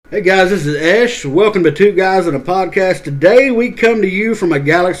Hey guys, this is Esh. Welcome to Two Guys in a Podcast. Today we come to you from a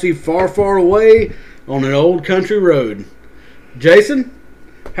galaxy far, far away on an old country road. Jason,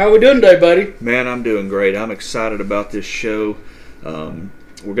 how are we doing today, buddy? Man, I'm doing great. I'm excited about this show. We're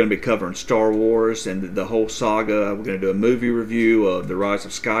going to be covering Star Wars and the whole saga. We're going to do a movie review of The Rise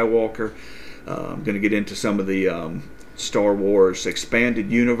of Skywalker. I'm going to get into some of the Star Wars expanded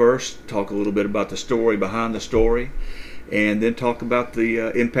universe, talk a little bit about the story behind the story, and then talk about the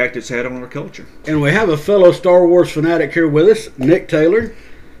impact it's had on our culture. And we have a fellow Star Wars fanatic here with us, Nick Taylor.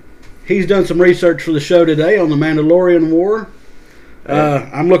 He's done some research for the show today on the Mandalorian War.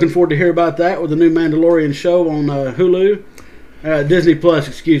 I'm looking forward to hear about that with the new Mandalorian show on Hulu. Disney Plus,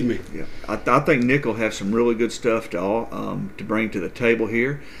 excuse me. Yeah, I think Nick will have some really good stuff to bring to the table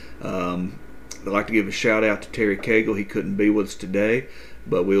here. I'd like to give a shout out to Terry Cagle. He couldn't be with us today,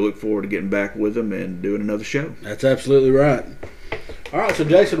 but we look forward to getting back with him and doing another show. That's absolutely right. All right, so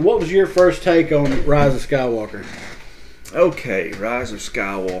Jason, what was your first take on Rise of Skywalker? Okay, Rise of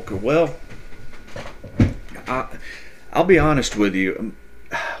Skywalker. Well, I'll be honest with you.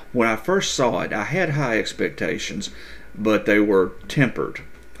 When I first saw it, I had high expectations, but they were tempered.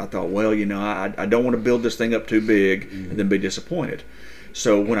 I thought, well, I don't want to build this thing up too big and then be disappointed.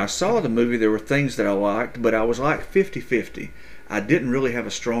 So when I saw the movie, there were things that I liked, but I was like 50-50. I didn't really have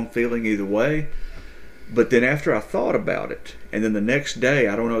a strong feeling either way. But then after I thought about it, and then the next day,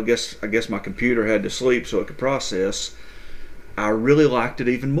 I don't know, I guess my computer had to sleep so it could process, I really liked it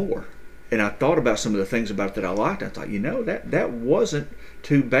even more. And I thought about some of the things about it that I liked. I thought, that wasn't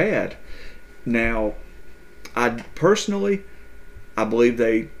too bad. Now, I believe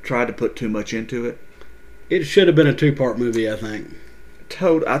they tried to put too much into it. It should have been a two-part movie, I think.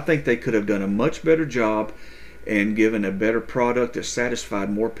 I think they could have done a much better job and given a better product that satisfied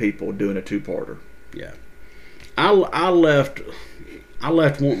more people doing a two-parter. Yeah, I was left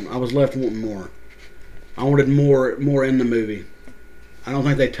wanting more. I wanted more in the movie. I don't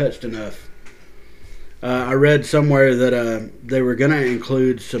think they touched enough. I read somewhere that they were going to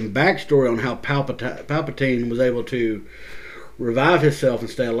include some backstory on how Palpatine was able to revive himself and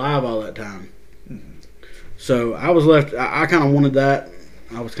stay alive all that time. Mm-hmm. So I was left. I kind of wanted that.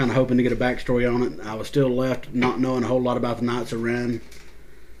 I was kind of hoping to get a backstory on it. I was still left not knowing a whole lot about the Knights of Ren.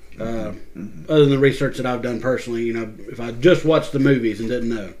 Other than the research that I've done personally, if I just watched the movies and didn't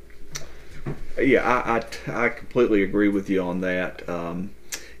know. Yeah, I completely agree with you on that.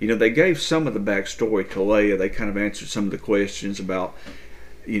 They gave some of the backstory to Leia. They kind of answered some of the questions about,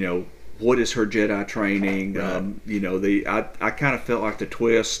 what is her Jedi training. Right. I kind of felt like the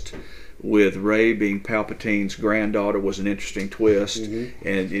twist with Rey being Palpatine's granddaughter was an interesting twist. Mm-hmm.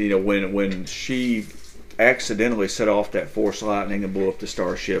 And when she accidentally set off that Force lightning and blew up the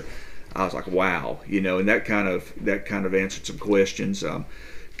starship, I was like, wow, and that kind of answered some questions.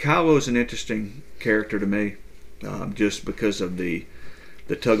 Kylo's an interesting character to me, just because of the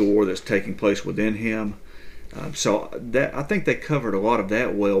tug of war that's taking place within him. So that I think they covered a lot of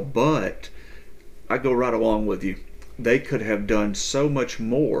that well, but I go right along with you. They could have done so much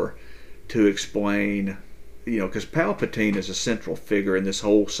more to explain, because Palpatine is a central figure in this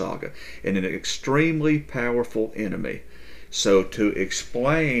whole saga and an extremely powerful enemy. So to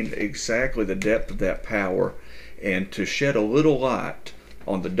explain exactly the depth of that power and to shed a little light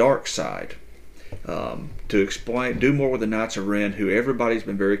on the dark side, to do more with the Knights of Ren, who everybody's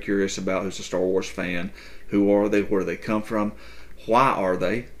been very curious about, who's a Star Wars fan. Who are they? Where do they come from? Why are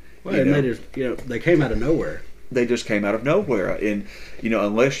they? Well, they came out of nowhere. They just came out of nowhere, and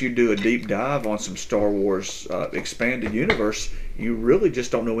unless you do a deep dive on some Star Wars expanded universe, you really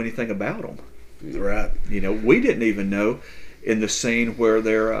just don't know anything about them. Right. We didn't even know in the scene where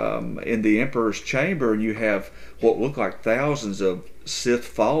they're in the Emperor's chamber, and you have what look like thousands of Sith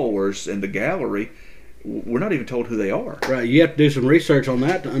followers in the gallery. We're not even told who they are. Right. You have to do some research on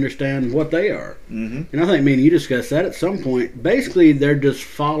that to understand what they are. Mm-hmm. And I think me and you discussed that at some point. Basically, they're just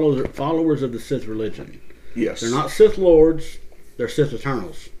followers of the Sith religion. Yes. They're not Sith Lords, they're Sith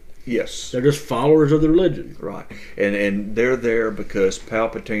Eternals. Yes. They're just followers of the religion. Right. And they're there because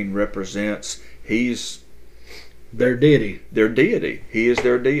Palpatine represents, he's their deity. Their deity. He is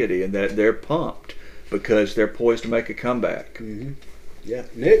their deity, and that they're pumped because they're poised to make a comeback. Mm-hmm. Yeah.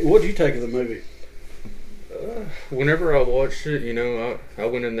 Nick, what did you take of the movie? Whenever I watched it, I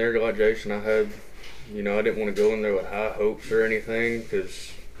went in there like Jason. I had, I didn't want to go in there with high hopes or anything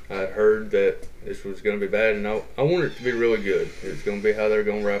because I heard that this was going to be bad, and I wanted it to be really good. It was going to be how they're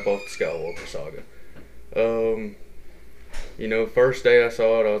going to wrap off the Skywalker saga. First day I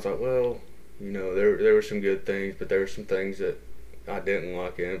saw it, I was like, well, there were some good things, but there were some things that I didn't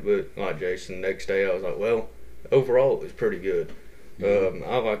like in it. But like Jason, the next day I was like, well, overall it was pretty good.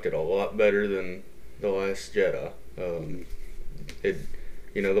 I liked it a lot better than The Last Jedi. It,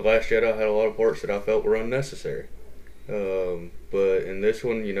 The Last Jedi had a lot of parts that I felt were unnecessary. But in this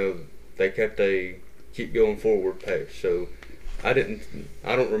one, they kept a keep going forward pace. So I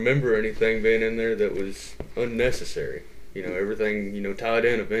don't remember anything being in there that was unnecessary. Everything, tied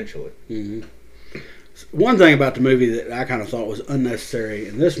in eventually. Mm-hmm. One thing about the movie that I kind of thought was unnecessary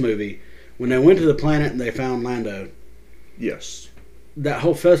in this movie, when they went to the planet and they found Lando. Yes. That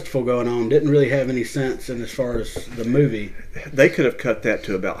whole festival going on didn't really have any sense in as far as the movie. They could have cut that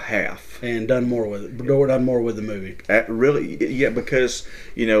to about half and done more with it. Done more with the movie. Really, yeah, because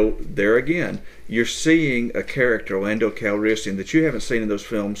there again, you're seeing a character, Lando Calrissian, that you haven't seen in those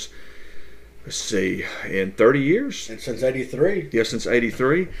films. Let's see, in 30 years. And since '83. Yeah, since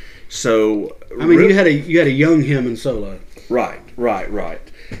 '83. So I mean, you had a young him in Solo. Right.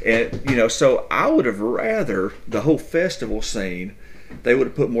 And so I would have rather the whole festival scene. They would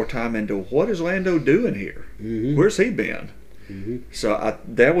have put more time into what is Lando doing here? Mm-hmm. Where's he been? Mm-hmm. So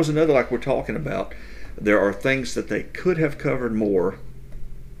that was another, like we're talking about. There are things that they could have covered more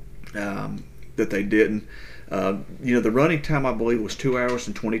that they didn't. The running time, I believe, was 2 hours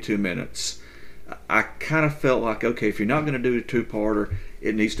and 22 minutes. I kind of felt like, okay, if you're not going to do a two-parter,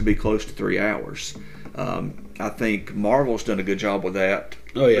 it needs to be close to 3 hours. I think Marvel's done a good job with that.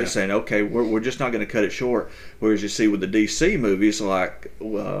 Oh, yeah. They're saying, okay, we're just not going to cut it short. Whereas you see with the DC movies like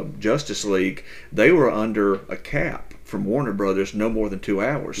Justice League, they were under a cap from Warner Brothers, no more than 2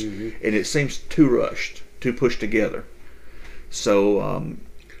 hours. Mm-hmm. And it seems too rushed, too pushed together. So I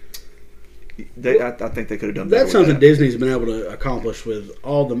think they could have done better. That's something Disney's been able to accomplish with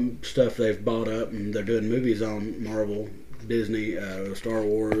all the stuff they've bought up, and they're doing movies on Marvel, Disney, Star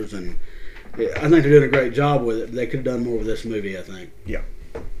Wars, and I think they're doing a great job with it. They could have done more with this movie, I think. Yeah,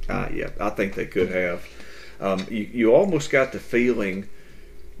 I think they could have. You almost got the feeling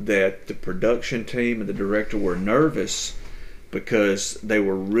that the production team and the director were nervous because they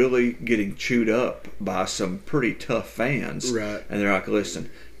were really getting chewed up by some pretty tough fans. Right. And they're like, listen,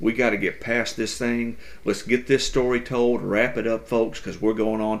 we got to get past this thing. Let's get this story told, wrap it up, folks, because we're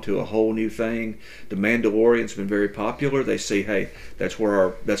going on to a whole new thing. The Mandalorian's been very popular. They see, hey, that's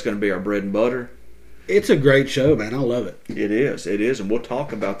going to be our bread and butter. It's a great show, man. I love it. It is, and we'll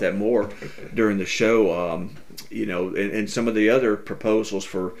talk about that more during the show. And some of the other proposals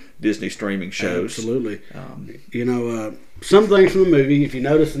for Disney streaming shows. Absolutely. Some things from the movie. If you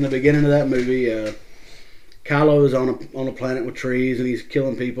notice in the beginning of that movie, Kylo is on a planet with trees and he's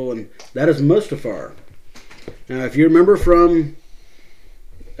killing people, and that is Mustafar. Now, if you remember from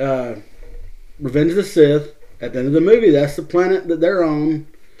Revenge of the Sith, at the end of the movie, that's the planet that they're on,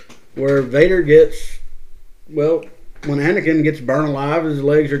 where Vader gets, when Anakin gets burned alive, his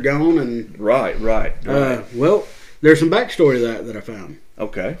legs are gone, and right. There's some backstory to that I found.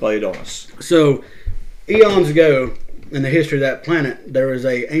 Okay, lay it on us. So, eons ago, in the history of that planet, there was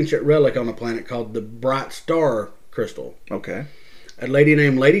a ancient relic on the planet called the Bright Star Crystal. Okay. A lady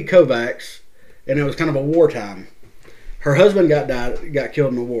named Lady Kovacs, and it was kind of a wartime. Her husband got killed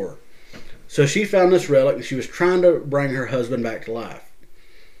in the war. So she found this relic, and she was trying to bring her husband back to life.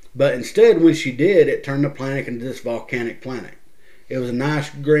 But instead, when she did, it turned the planet into this volcanic planet. It was a nice,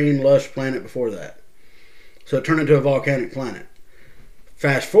 green, lush planet before that. So it turned into a volcanic planet.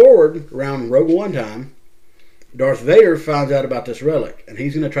 Fast forward, around Rogue One time, Darth Vader finds out about this relic, and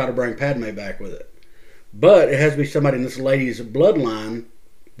he's going to try to bring Padme back with it. But it has to be somebody in this lady's bloodline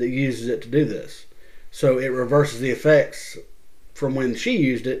that uses it to do this. So it reverses the effects from when she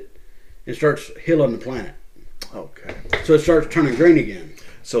used it and starts healing the planet. Okay. So it starts turning green again.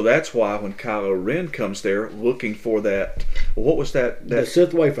 So that's why when Kylo Ren comes there looking for that, what was that? The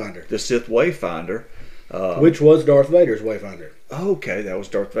Sith Wayfinder. The Sith Wayfinder. Which was Darth Vader's Wayfinder. Okay, that was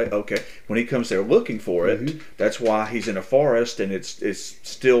Darth Vader. Okay. When he comes there looking for it, that's why he's in a forest and it's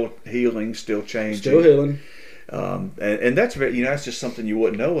still healing, still changing. Still healing. And that's very, that's just something you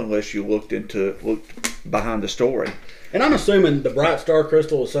wouldn't know unless you looked behind the story. And I'm assuming the Bright Star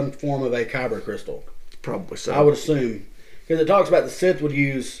Crystal is some form of a Kyber crystal. Probably so. I would assume. Because it talks about the Sith would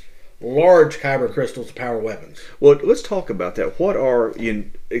use large Kyber crystals to power weapons. Well, let's talk about that.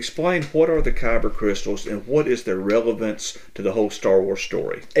 Explain what are the Kyber crystals and what is their relevance to the whole Star Wars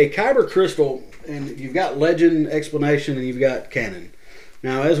story? A Kyber crystal, and you've got legend, explanation, and you've got canon.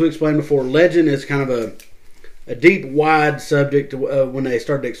 Now, as we explained before, legend is kind of a deep, wide subject when they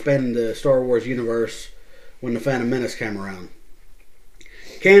started expanding the Star Wars universe when the Phantom Menace came around.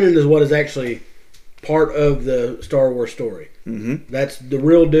 Canon is what is actually part of the Star Wars story. Mm-hmm. That's the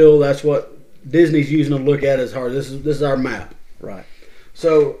real deal. That's what Disney's using to look at as hard. This is our map. Right.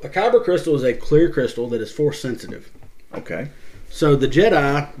 So a Kyber crystal is a clear crystal that is force sensitive. Okay. So the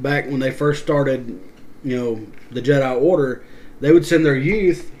Jedi, back when they first started, the Jedi Order, they would send their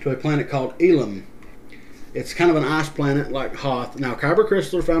youth to a planet called Elam. It's kind of an ice planet like Hoth. Now, kyber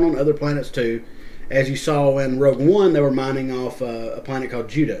crystals are found on other planets too. As you saw in Rogue One, they were mining off a planet called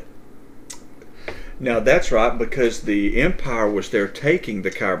Judah. Now that's right, because the Empire was there taking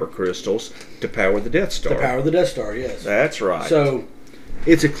the kyber crystals to power the Death Star. To power the Death Star, yes. That's right. So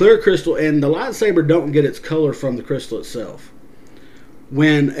it's a clear crystal, and the lightsaber don't get its color from the crystal itself.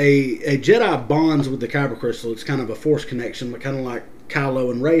 When a Jedi bonds with the kyber crystal, it's kind of a force connection, kind of like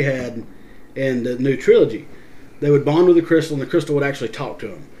Kylo and Rey had in the new trilogy. They would bond with the crystal, and the crystal would actually talk to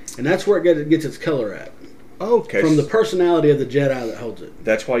them. And that's where it gets its color at. Okay. From the personality of the Jedi that holds it.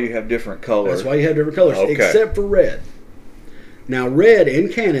 That's why you have different colors. That's why you have different colors, Okay. except for red. Now, red in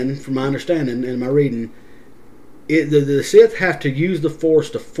canon, from my understanding and my reading, the Sith have to use the Force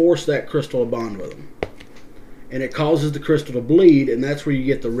to force that crystal to bond with them. And it causes the crystal to bleed, and that's where you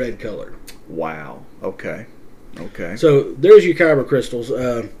get the red color. Wow. Okay. Okay. So there's your kyber crystals,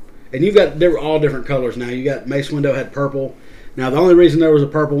 and they were all different colors. Now you got Mace Windu had purple. Now the only reason there was a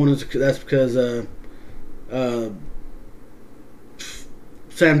purple one is that's because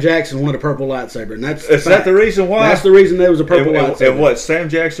Sam Jackson wanted a purple lightsaber, and that's Is that the reason why? That's the reason there was a purple lightsaber. And what Sam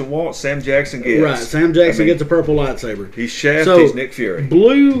Jackson wants, Sam Jackson gets. Right, Sam Jackson gets a purple lightsaber. He's Shaft, So, he's Nick Fury.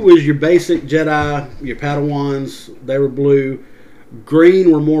 Blue was your basic Jedi, your Padawans. They were blue.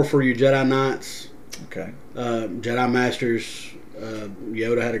 Green were more for your Jedi Knights, Okay. Jedi Masters.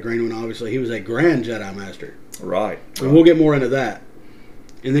 Yoda had a green one, obviously. He was a Grand Jedi Master. Right. And we'll get more into that.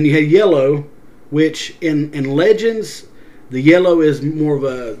 And then you had yellow, which in Legends, the yellow is more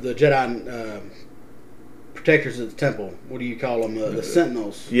of the Jedi protectors of the temple. What do you call them? The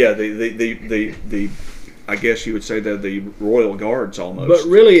Sentinels. Yeah, the I guess you would say they're the royal guards almost. But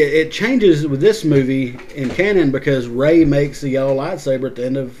really, it changes with this movie in canon because Rey makes the yellow lightsaber at the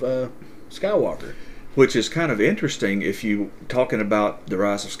end of Skywalker. Which is kind of interesting if you talking about the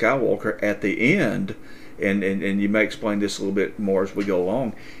Rise of Skywalker at the end, and you may explain this a little bit more as we go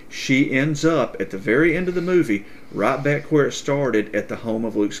along. She ends up at the very end of the movie, right back where it started at the home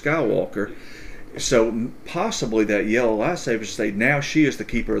of Luke Skywalker. So possibly that yellow lightsaber say now she is the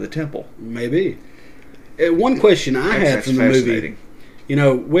keeper of the temple. Maybe. One question I had That's from the movie.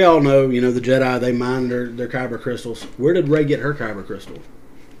 fascinating. We all know, the Jedi, they mine their kyber crystals. Where did Rey get her kyber crystal?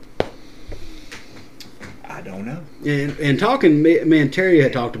 I don't know. And talking, me and Terry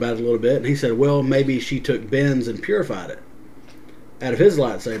had talked about it a little bit, and he said, well, maybe she took Ben's and purified it out of his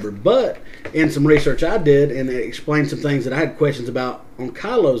lightsaber. But in some research I did, and it explained some things that I had questions about on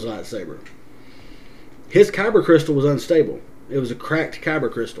Kylo's lightsaber. His kyber crystal was unstable. It was a cracked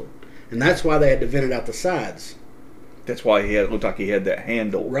kyber crystal. And that's why they had to vent it out the sides. That's why it looked like he had that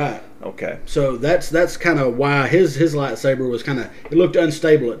handle. Right. Okay. So that's kind of why his lightsaber was it looked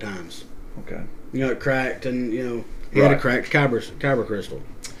unstable at times. Okay. It cracked, and he had a cracked kyber crystal.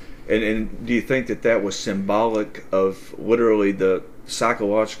 And do you think that was symbolic of literally the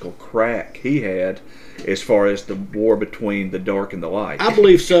psychological crack he had as far as the war between the dark and the light? I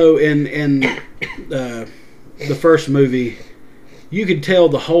believe so. In the first movie, you could tell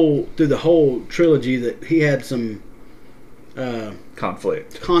through the whole trilogy that he had some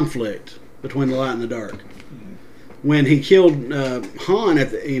conflict between the light and the dark. When he killed Han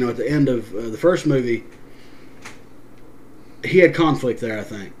at the end of the first movie, he had conflict there, I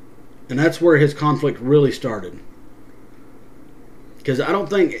think, and that's where his conflict really started. Because I don't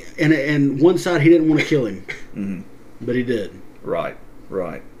think, and one side he didn't want to kill him, Mm-hmm. but he did. Right.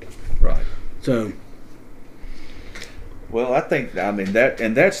 So, well, I think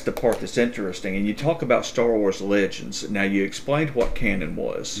that's the part that's interesting. And you talk about Star Wars Legends. Now you explained what canon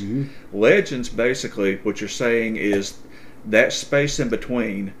was. mm-hmm. Legends, basically, what you're saying is that space in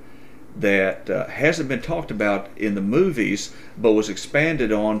between that hasn't been talked about in the movies, but was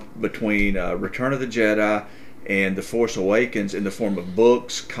expanded on between Return of the Jedi and The Force Awakens in the form of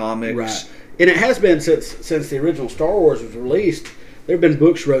books, comics. Right. And it has been since the original Star Wars was released. There have been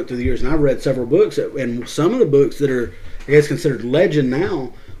books wrote through the years, and I've read several books. And some of the books that are, I guess, considered legend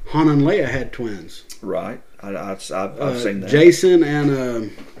now, Han and Leia had twins. Right. I've seen that. Jason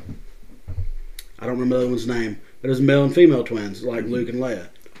and I don't remember the other one's name, but it was male and female twins, like Luke and Leia.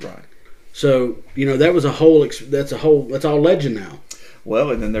 Right. So that was that's all legend now. Well,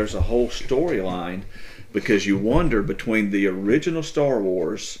 and then there's a whole storyline because you wonder between the original Star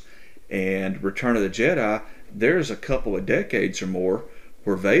Wars and Return of the Jedi, there's a couple of decades or more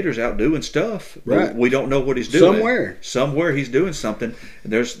where Vader's out doing stuff. Right. We don't know what he's doing. Somewhere he's doing something.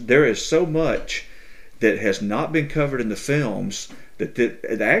 There is so much that has not been covered in the films that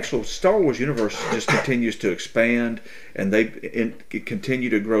the actual Star Wars universe just continues to expand, and they continue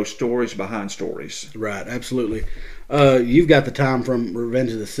to grow stories behind stories. Right, absolutely. You've got the time from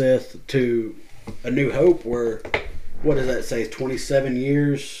Revenge of the Sith to A New Hope, where, what does that say, 27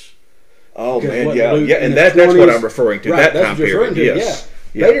 years? Oh, Because man, what, yeah. Luke Yeah, in and his that's what 20s I'm referring to, Right, that that's time what you're referring period. to, Yes.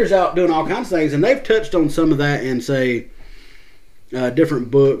 Yeah. Vader's out doing all kinds of things, and they've touched on some of that in, say,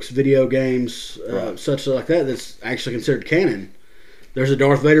 different books, video games, Right. such like that, that's actually considered canon. There's a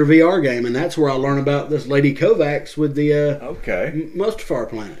Darth Vader VR game, and that's where I learned about this Lady Kovacs with the Okay. Mustafar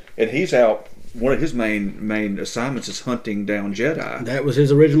planet. And he's out, one of his main assignments is hunting down Jedi. That was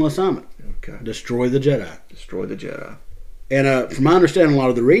his original assignment. Okay. Destroy the Jedi. Destroy the Jedi. And from my understanding, a lot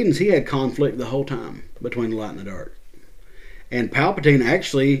of the readings, he had conflict the whole time between the light and the dark. And Palpatine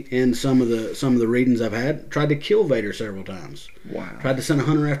actually, in some of the readings I've had, tried to kill Vader several times. Wow. Tried to send a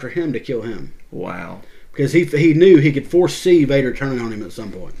hunter after him to kill him Wow. because he knew he could foresee Vader turning on him at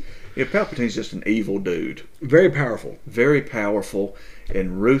some point. Yeah, Palpatine's just an evil dude. Very powerful. Very powerful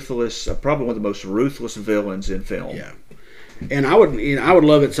and ruthless. Probably one of the most ruthless villains in film. Yeah. And I would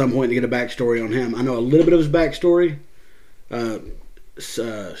love at some point to get a backstory on him. I know a little bit of his backstory.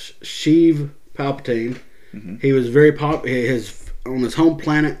 Sheev Palpatine. Mm-hmm. He was very on his home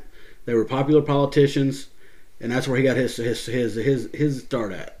planet. They were popular politicians, and that's where he got his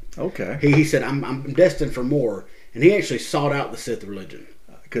start at. Okay. He said, "I'm destined for more," and he actually sought out the Sith religion.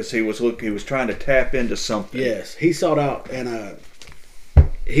 Because he was trying to tap into something. Yes, he sought out, and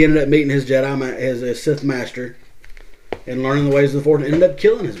he ended up meeting his his Sith master, and learning the ways of the Force, and ended up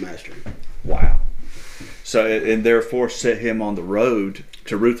killing his master. Wow. So, and therefore set him on the road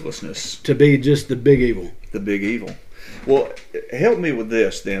to ruthlessness. To be just the big evil. The big evil. Well, help me with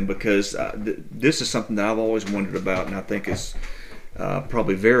this then, because this is something that I've always wondered about, and I think is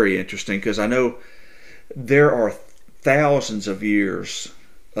probably very interesting, because I know there are thousands of years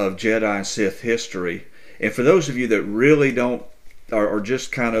of Jedi and Sith history, and for those of you that really don't, or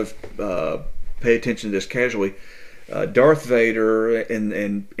just kind of pay attention to this casually, Darth Vader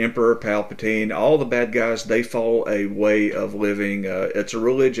and Emperor Palpatine, all the bad guys, they follow a way of living. It's a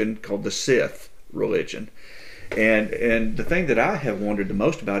religion called the Sith religion. And the thing that I have wondered the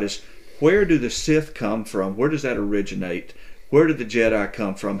most about is, where do the Sith come from? Where does that originate? Where did the Jedi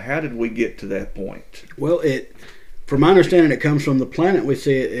come from? How did we get to that point? Well, from my understanding, it comes from the planet we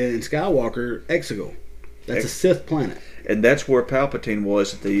see it in Skywalker, Exegol. That's a Sith planet. And that's where Palpatine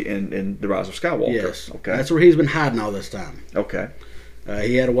was in The Rise of Skywalker. Yes. Okay. That's where he's been hiding all this time. Okay.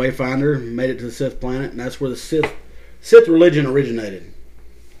 He had a wayfinder, made it to the Sith planet, and that's where the Sith religion originated,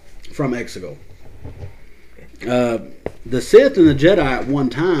 from Exegol. The Sith and the Jedi at one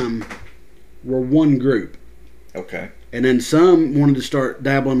time were one group. Okay. And then some wanted to start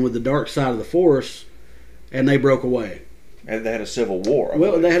dabbling with the dark side of the Force, and they broke away. And they had a civil war.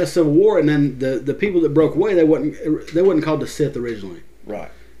 Well, they had a civil war, and then the people that broke away, they wasn't called the Sith originally. Right.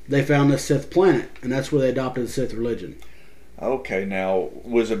 They found the Sith planet, and that's where they adopted the Sith religion. Okay. Now,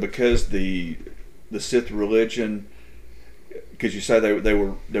 was it because the Sith religion? Because you say they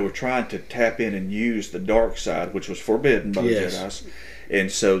were trying to tap in and use the dark side, which was forbidden by the Jedi,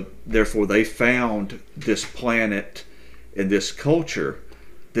 and so therefore they found this planet and this culture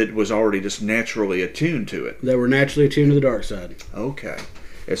that was already just naturally attuned to it. They were naturally attuned to the dark side. Okay,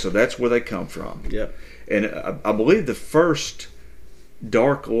 and so that's where they come from. Yep. And I believe the first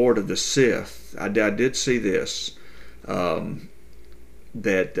Dark Lord of the Sith, I did see this, that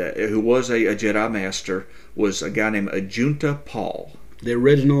who was a Jedi Master, was a guy named Ajunta Paul. The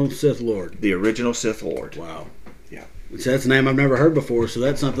original Sith Lord. The original Sith Lord. Wow. Yeah. So that's a name I've never heard before, so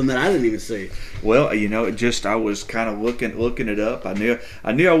that's something that I didn't even see. Well, I was kind of looking it up. I knew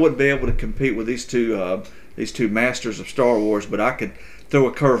I wouldn't be able to compete with these two masters of Star Wars, but I could throw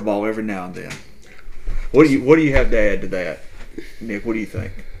a curveball every now and then. What do you have to add to that, Nick? What do you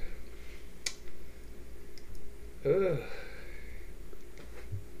think?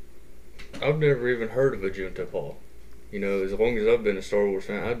 I've never even heard of Ajunta Paul. As long as I've been a Star Wars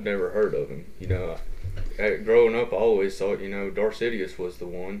fan, I've never heard of him. Growing up, I always thought, Darth Sidious was the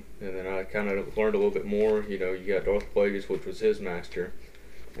one. And then I kind of learned a little bit more. You got Darth Plagueis, which was his master.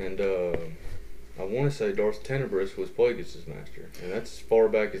 And I want to say Darth Tenebris was Plagueis' master. And that's as far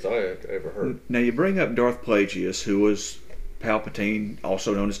back as I have ever heard. Now, you bring up Darth Plagueis, who was Palpatine,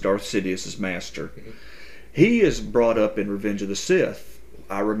 also known as Darth Sidious' master. Mm-hmm. He is brought up in Revenge of the Sith.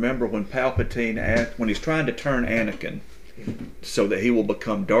 I remember when Palpatine, when he's trying to turn Anakin so that he will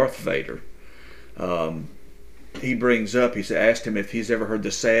become Darth Vader, he asked him if he's ever heard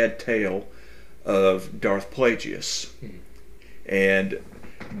the sad tale of Darth Plagueis. And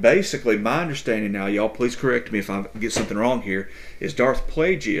basically, my understanding now, y'all please correct me if I get something wrong here, is Darth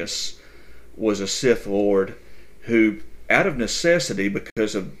Plagueis was a Sith Lord who, out of necessity,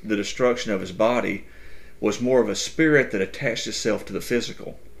 because of the destruction of his body, was more of a spirit that attached itself to the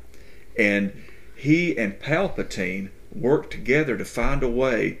physical. And he and Palpatine worked together to find a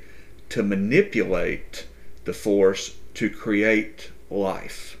way to manipulate the Force to create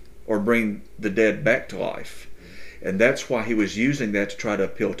life or bring the dead back to life. And that's why he was using that to try to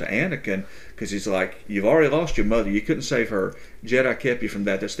appeal to Anakin, because he's like, you've already lost your mother, you couldn't save her, Jedi kept you from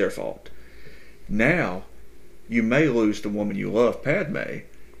that, that's their fault. Now you may lose the woman you love, Padme,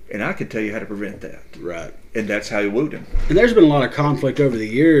 and I can tell you how to prevent that. Right. And that's how he wooed him. And there's been a lot of conflict over the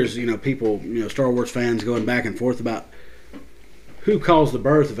years, people, Star Wars fans going back and forth about who caused the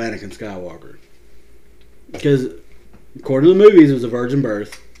birth of Anakin Skywalker. Because according to the movies, it was a virgin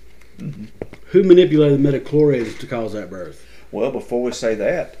birth. Mm-hmm. Who manipulated the midichlorians to cause that birth? Well, before we say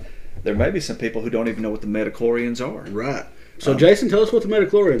that, there may be some people who don't even know what the midichlorians are. Right. So, Jason, tell us what the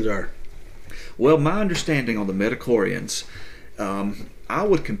midichlorians are. Well, my understanding on the midichlorians, I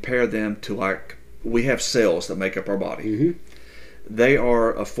would compare them to, like, we have cells that make up our body. Mm-hmm. They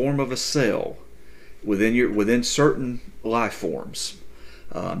are a form of a cell within certain life forms.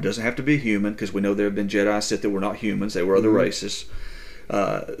 Doesn't have to be human, because we know there have been Jedi Sith that were not humans; they were other races.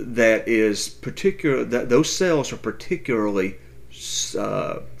 That is particular. Those cells are particularly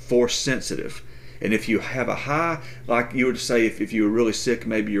force sensitive, and if you have a high, like you would say, if you were really sick,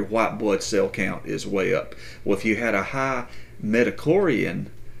 maybe your white blood cell count is way up. Well, if you had a high midichlorian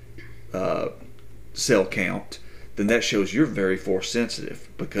cell count, then that shows you're very force sensitive,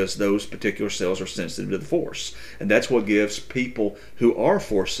 because those particular cells are sensitive to the force, and that's what gives people who are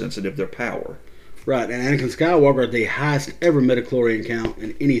force sensitive their power. Right, and Anakin Skywalker had the highest ever midichlorian count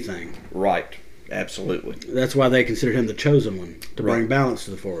in anything. Right, absolutely. That's why they considered him the chosen one to bring Right. balance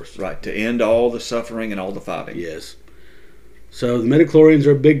to the Force. Right, to end all the suffering and all the fighting. Yes. So the midichlorians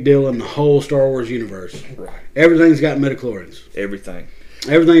are a big deal in the whole Star Wars universe. Right. Everything's got midichlorians. Everything.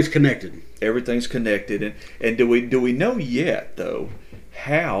 Everything's connected. Everything's connected, and do we know yet though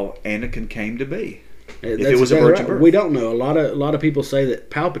how Anakin came to be? If it was a virgin birth. We don't know. A lot of people say that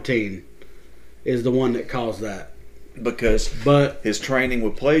Palpatine is the one that caused that. Because But his training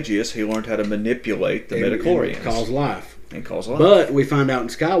with Plagueis, he learned how to manipulate the midichlorians and cause life. and cause life. But we find out in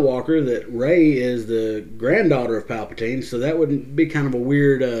Skywalker that Rey is the granddaughter of Palpatine, so that would be kind of a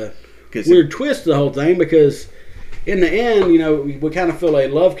weird twist to the whole thing, because in the end, we kind of feel a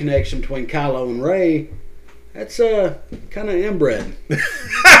love connection between Kylo and Rey. That's kind of inbred,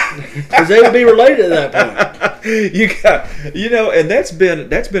 because they would be related at that point. And that's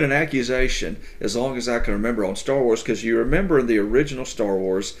been an accusation as long as I can remember on Star Wars, because you remember in the original Star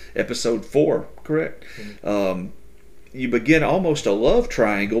Wars Episode 4, correct? Mm-hmm. You begin almost a love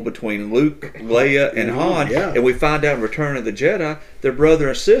triangle between Luke, Leia, and Han, yeah. and we find out in Return of the Jedi they're brother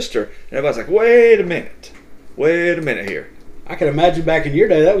and sister, and everybody's like, wait a minute here. I can imagine back in your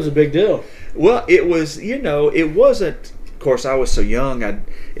day that was a big deal. Well, it was, it wasn't, of course, I was so young, and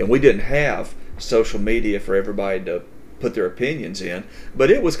we didn't have social media for everybody to put their opinions in,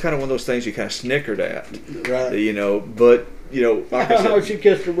 but it was kind of one of those things you kind of snickered at, Right. But, like I said, she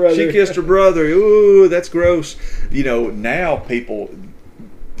kissed her brother. she kissed her brother, ooh, that's gross. Now people,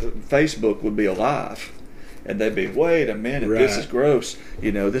 Facebook would be alive, and they'd be, wait a minute, this is gross,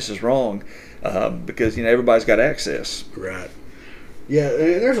 this is wrong, because, everybody's got access. Right. Yeah,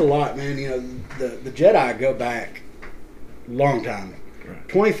 there's a lot, man. The Jedi go back a long time. Right.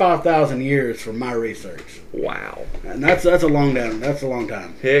 25,000 years from my research. Wow. And that's a long time. That's a long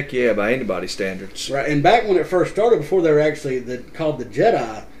time. Heck yeah, by anybody's standards. Right. And back when it first started, before they were actually called the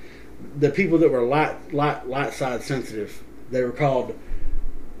Jedi, the people that were light side sensitive, they were called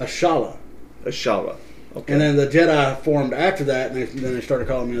Ashala. Ashala. Okay. And then the Jedi formed after that, and then they started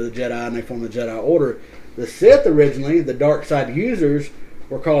calling them the Jedi, and they formed the Jedi Order. The Sith originally, the dark side users,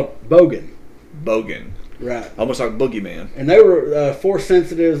 were called Bogan. Bogan. Right. Almost like Boogeyman. And they were force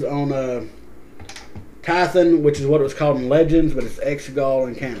sensitives on Tython, which is what it was called in Legends, but it's Exegol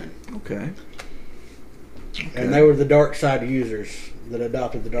in canon. Okay. And they were the dark side users that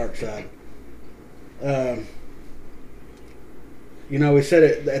adopted the dark side. We said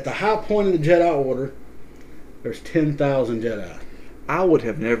it at the high point of the Jedi Order, there's 10,000 Jedi. I would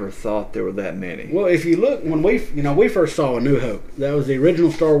have never thought there were that many. Well, if you look, when we first saw A New Hope, that was the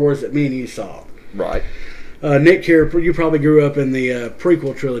original Star Wars that me and you saw. Right. Nick here, you probably grew up in the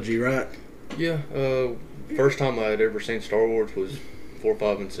prequel trilogy, right? Yeah. First time I had ever seen Star Wars was 4,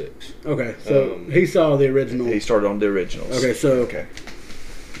 5, and 6. Okay, so he saw the original. He started on the originals. Okay, so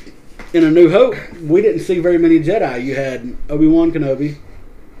in A New Hope, we didn't see very many Jedi. You had Obi-Wan Kenobi,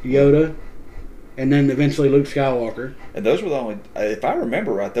 Yoda, and then eventually Luke Skywalker. And those were the only, if I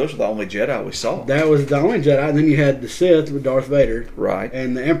remember right, those were the only Jedi we saw. That was the only Jedi. And then you had the Sith with Darth Vader. Right.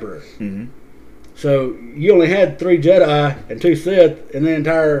 And the Emperor. Mm-hmm. So you only had 3 Jedi and 2 Sith in the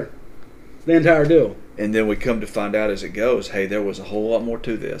entire deal. And then we come to find out as it goes, hey, there was a whole lot more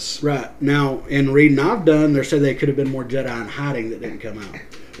to this. Right. Now, in reading I've done, they said they could have been more Jedi in hiding that didn't come out.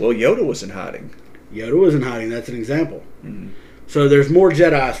 Well, Yoda was in hiding. Yoda was in hiding. That's an example. Mm-hmm. So there's more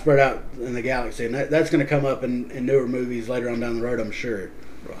Jedi spread out in the galaxy, and that's going to come up in newer movies later on down the road, I'm sure.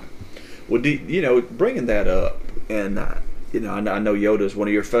 Right. Well, bringing that up, and I know Yoda is one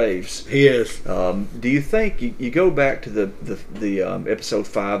of your faves. He is. Do you think you go back to the episode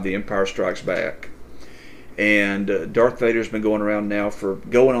 5, The Empire Strikes Back, and Darth Vader's been going around now for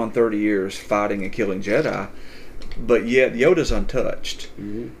going on 30 years fighting and killing Jedi, but yet Yoda's untouched.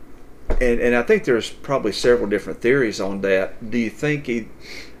 Mm-hmm. And I think there's probably several different theories on that. Do you think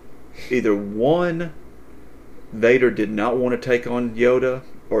either one, Vader did not want to take on Yoda,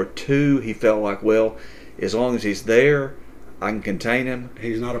 or 2, he felt like, well, as long as he's there, I can contain him.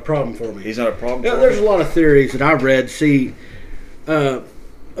 He's not a problem for me. He's not a problem Yeah, for there's me. a lot of theories that I've read. See, a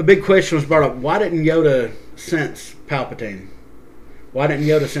big question was brought up. Why didn't Yoda sense Palpatine? Why didn't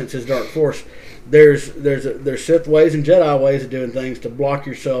Yoda sense his dark force? There's Sith ways and Jedi ways of doing things to block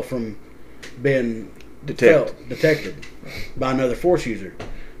yourself from being detected by another Force user.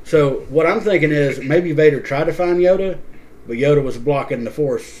 So what I'm thinking is maybe Vader tried to find Yoda, but Yoda was blocking the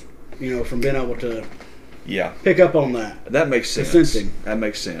Force, from being able to pick up on that. That makes sense. Sensing. That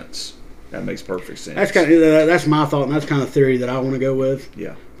makes sense. That makes perfect sense. That's my thought, and that's kind of theory that I want to go with.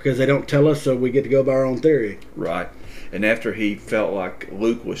 Yeah. Because they don't tell us, so we get to go by our own theory. Right. And after he felt like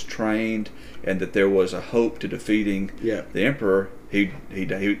Luke was trained and that there was a hope to defeating the Emperor, he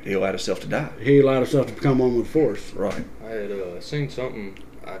allowed himself to die. He allowed himself to become one with the Force. Right. I had seen something.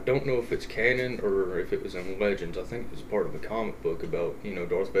 I don't know if it's canon or if it was in Legends. I think it was part of a comic book about,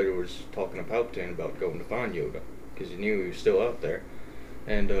 Darth Vader was talking to Palpatine about going to find Yoda because he knew he was still out there.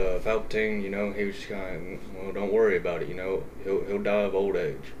 And Palpatine, he was just kind of, well, don't worry about it, he'll die of old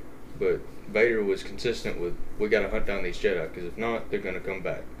age. But Vader was consistent with, we got to hunt down these Jedi because if not, they're going to come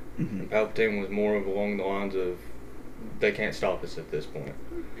back. Mm-hmm. And Palpatine was more of along the lines of, they can't stop us at this point.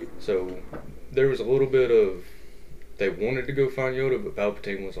 So there was a little bit of, they wanted to go find Yoda, but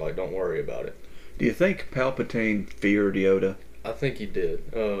Palpatine was like, don't worry about it. Do you think Palpatine feared Yoda? I think he did.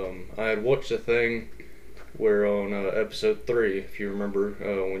 I had watched a thing where on episode 3, if you remember,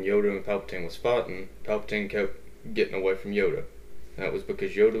 when Yoda and Palpatine was fighting, Palpatine kept getting away from Yoda. That was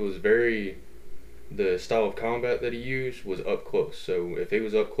because Yoda was the style of combat that he used was up close. So if he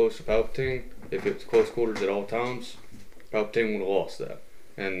was up close to Palpatine, if it was close quarters at all times, Palpatine would have lost that.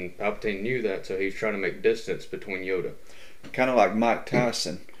 And Palpatine knew that, so he was trying to make distance between Yoda. Kind of like Mike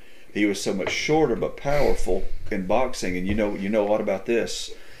Tyson. He was so much shorter but powerful in boxing, and you know a lot about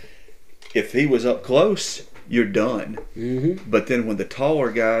this. If he was up close, you're done. Mm-hmm. But then when the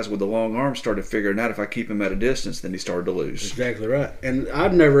taller guys with the long arms started figuring out if I keep him at a distance, then he started to lose. Exactly right. And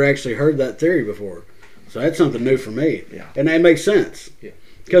I've never actually heard that theory before. So that's something new for me. Yeah. And that makes sense. Yeah.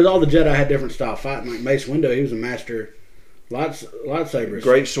 Because all the Jedi had different style fighting. Like Mace Windu, he was a master lightsabers.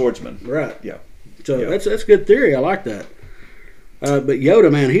 Great swordsman. Right. Yeah. So Yeah. that's good theory. I like that. But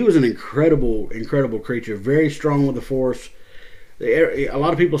Yoda, man, he was an incredible creature. Very strong with the Force. A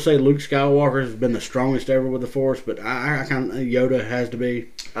lot of people say Luke Skywalker has been the strongest ever with the Force, but I kind of Yoda has to be.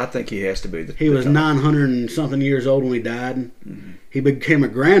 I think he has to be. He was 900 and something years old when he died. Mm-hmm. He became a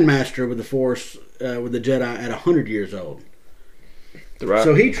grandmaster with the Force with the Jedi at 100 years old. Right.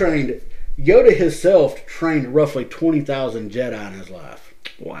 So he trained. Yoda himself trained roughly 20,000 Jedi in his life.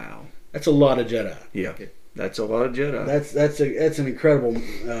 Wow. That's a lot of Jedi. Yeah. That's a lot of Jedi. That's an incredible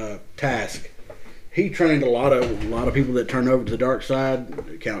task. He trained a lot of people that turned over to the dark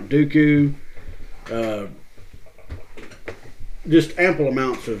side. Count Dooku, just ample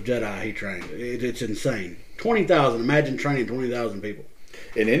amounts of Jedi he trained. It's insane. 20,000. Imagine training 20,000 people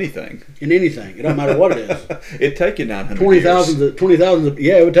In anything. in anything. It doesn't matter what it is. It'd take you 900 20,000.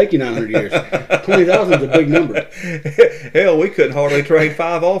 Yeah, it would take you 900 years. 20,000 is a big number. Hell, we couldn't hardly train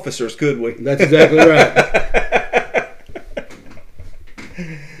 5 officers, could we? That's exactly right.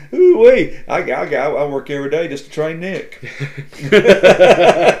 Ooh-wee. I work every day just to train Nick.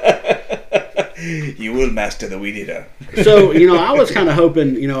 You will master the weed eater. So, I was kind of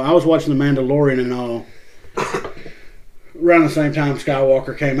hoping, I was watching The Mandalorian and all around the same time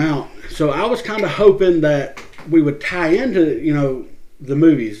Skywalker came out. So I was kind of hoping that we would tie into, the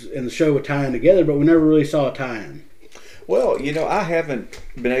movies and the show would tie in together, but we never really saw a tie-in. Well, I haven't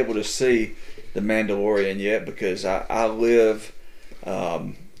been able to see The Mandalorian yet because I live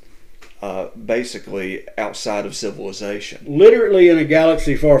basically outside of civilization. Literally in a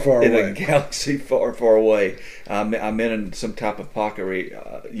galaxy far, far In away. a galaxy far, far away. I'm in some type of pocket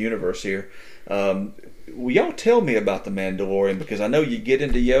universe here. Will y'all tell me about the Mandalorian? Because I know you get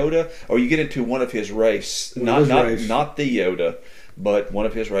into Yoda, or you get into one of his race. Not the Yoda, but one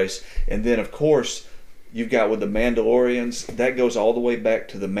of his race. And then, of course, you've got with the Mandalorians, that goes all the way back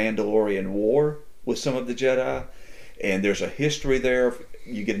to the Mandalorian War with some of the Jedi. And there's a history there.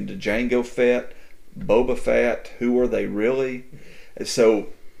 You get into Jango Fett, Boba Fett. Who are they really? So,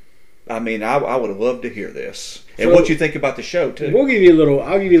 I mean, I would love to hear this. And So, what you think about the show, too. I'll give you a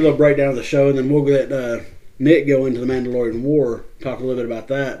little breakdown of the show, and then we'll let Nick go into the Mandalorian War, talk a little bit about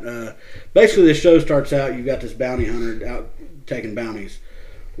that. Basically, the show starts out, you've got this bounty hunter out taking bounties.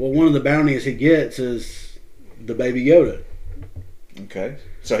 Well, one of the bounties he gets is the Baby Yoda. Okay.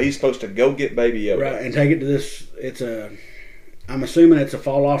 So he's supposed to go get Baby Yoda. Right, and take it to this, I'm assuming it's a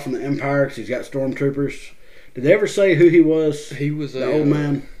fall off from the Empire because he's got stormtroopers. Did they ever say who he was? He was The old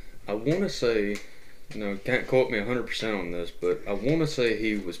man? I want to say, can't quote me 100% on this, but I want to say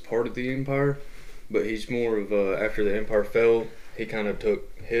he was part of the Empire, but he's more of after the Empire fell, he kind of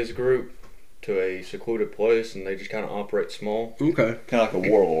took his group to a secluded place, and they just kind of operate small. Okay. Kind of like a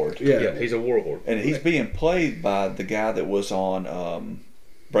warlord. Yeah. He's a warlord. And he's being played by the guy that was on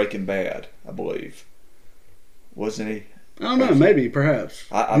Breaking Bad, I believe. Wasn't he? I don't know, maybe, perhaps.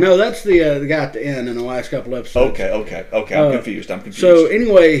 I- No, that's the guy at the end in the last couple episodes. Okay. I'm confused. So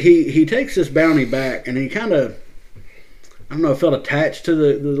anyway, he takes this bounty back, and he kind of, I don't know, felt attached to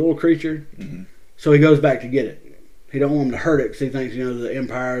the little creature. Mhm. So he goes back to get it. He don't want him to hurt it because he thinks, the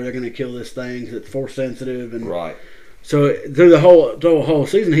Empire, they're going to kill this thing 'cause it's force sensitive. And Right. so through the whole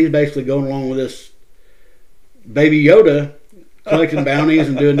season, he's basically going along with this Baby Yoda, collecting bounties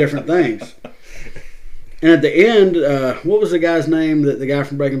and doing different things. And at the end, what was the guy's name that the guy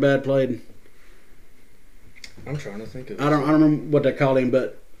from Breaking Bad played? I'm trying to think of I don't remember what they called him,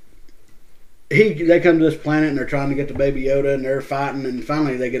 but they come to this planet and they're trying to get to Baby Yoda and they're fighting, and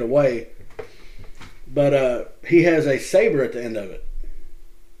finally they get away. But he has a saber at the end of it,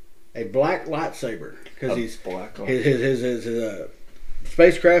 a black lightsaber, because his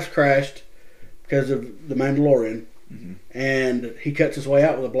spacecraft crashed because of the Mandalorian, and he cuts his way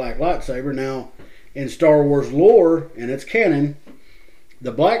out with a black lightsaber. Now, in Star Wars lore, and it's canon,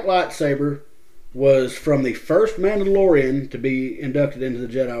 the black lightsaber was from the first Mandalorian to be inducted into the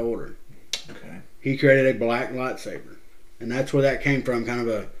Jedi Order. Okay. He created a black lightsaber, and that's where that came from, kind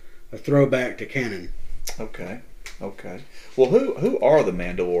of a throwback to canon. Okay. Well, who are the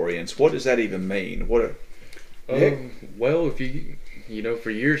Mandalorians? What does that even mean? What? Well, if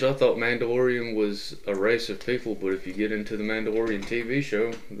for years I thought Mandalorian was a race of people, but if you get into the Mandalorian TV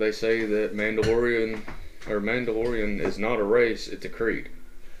show, they say that Mandalorian is not a race; it's a creed.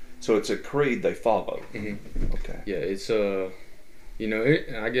 So it's a creed they follow. Mm-hmm. Okay. Yeah, it's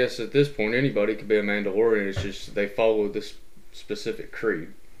I guess at this point anybody could be a Mandalorian. It's just they follow this specific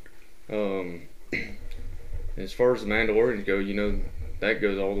creed. As far as the Mandalorians go, that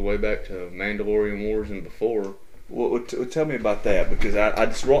goes all the way back to Mandalorian Wars and before. Well, tell me about that, because I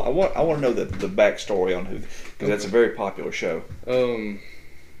want to know the backstory on who, because that's a very popular show. The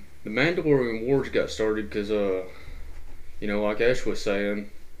Mandalorian Wars got started because like Ash was saying,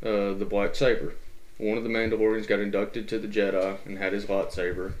 the black saber. One of the Mandalorians got inducted to the Jedi and had his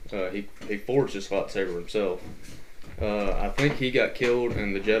lightsaber. He forged his lightsaber himself. I think he got killed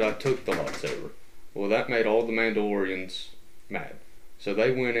and the Jedi took the lightsaber. Well, that made all the Mandalorians mad. So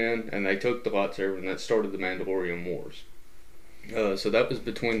they went in and they took the lightsaber, and that started the Mandalorian Wars. So that was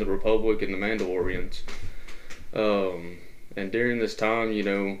between the Republic and the Mandalorians. And during this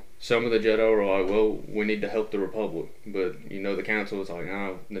time, some of the Jedi were like, well, we need to help the Republic. But, the Council was like,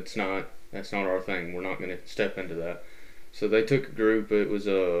 no, that's not our thing. We're not going to step into that. So they took a group. It was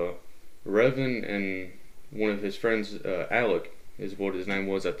Revan and one of his friends, Alec, is what his name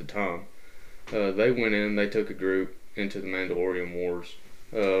was at the time. They went in, they took a group into the Mandalorian Wars.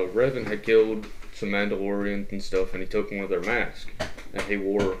 Revan had killed some Mandalorians and stuff, and he took one of their masks, and he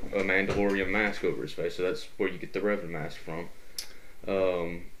wore a Mandalorian mask over his face, so that's where you get the Revan mask from.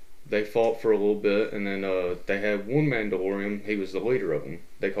 They fought for a little bit, and then they had one Mandalorian, he was the leader of them.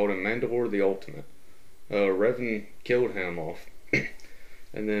 They called him Mandalore the Ultimate. Revan killed him off.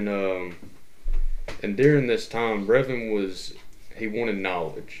 And then, and during this time, Revan he wanted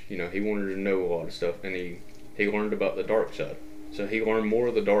knowledge. He wanted to know a lot of stuff, and he learned about the dark side. So he learned more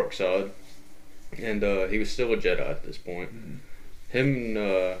of the dark side, and he was still a Jedi at this point. Mm-hmm. Him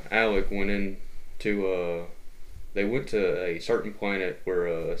and Alec went to a certain planet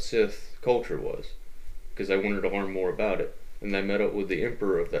where Sith culture was, because they wanted to learn more about it. and they met up with the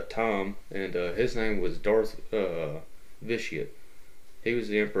Emperor of that time, and his name was Darth Vitiate. He was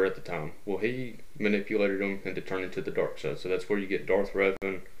the Emperor at the time. Well, he manipulated him into turning to the dark side, so that's where you get Darth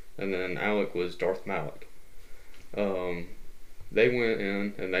Revan, and then Alec was Darth Malak. They went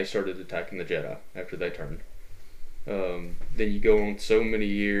in and they started attacking the Jedi after they turned. Then you go on so many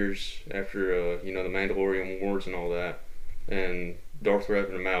years after, the Mandalorian Wars and all that, and Darth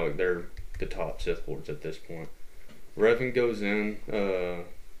Revan and Malak, they're the top Sith Lords at this point. Revan goes in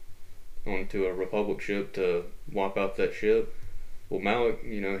onto a Republic ship to wipe out that ship. Well, Malak,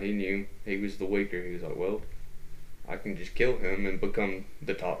 he knew he was the weaker. He was like, well, I can just kill him and become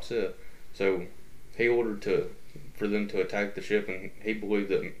the top Sith. So he ordered for them to attack the ship, and he believed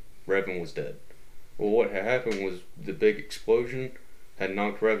that Revan was dead. Well, what had happened was the big explosion had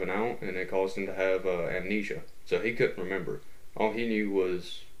knocked Revan out, and it caused him to have amnesia. So he couldn't remember. All he knew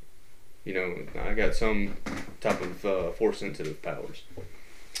was, I got some type of Force-sensitive powers.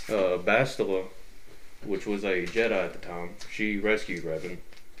 Bastila, which was a Jedi at the time, she rescued Revan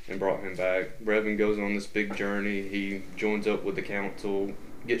and brought him back. Revan goes on this big journey. He joins up with the Council,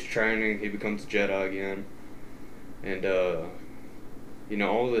 gets training, he becomes a Jedi again. And,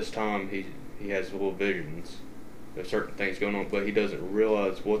 all this time he has little visions of certain things going on, but he doesn't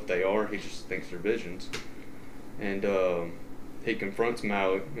realize what they are. He just thinks they're visions. And he confronts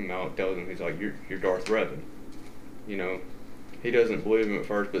Malak, and Malak tells him, he's like, you're Darth Revan. He doesn't believe him at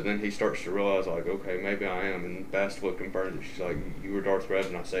first, but then he starts to realize, like, okay, maybe I am. And Bastila confirms it. She's like, you were Darth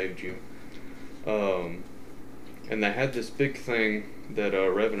Revan, I saved you. And they had this big thing that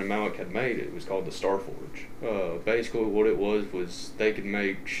Revan and Malak had made. It was called the Starforge. Basically, what it was they could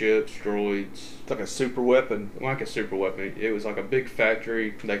make ships, droids. It's like a super weapon. Like a super weapon. It was like a big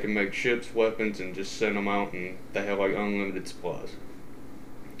factory. They could make ships, weapons, and just send them out, and they have like unlimited supplies.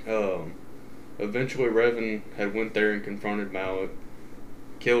 Eventually, Revan had went there and confronted Malak,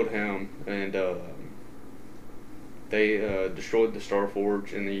 killed him, and they destroyed the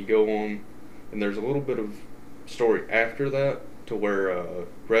Starforge. And then you go on, and there's a little bit of story after that to where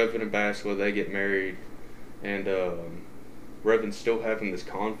Revan and Bastila, they get married, and Revan's still having this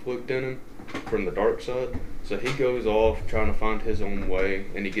conflict in him from the dark side, so he goes off trying to find his own way,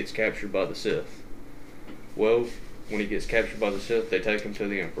 and he gets captured by the Sith. Well, when he gets captured by the Sith, they take him to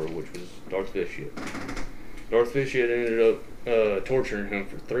the Emperor, which was Darth Vitiate. Darth Vitiate ended up torturing him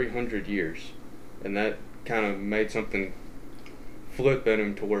for 300 years, and that kind of made something flip in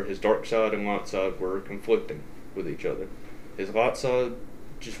him to where his dark side and light side were conflicting with each other. His light side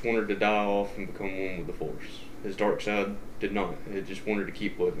just wanted to die off and become one with the Force. His dark side did not. It just wanted to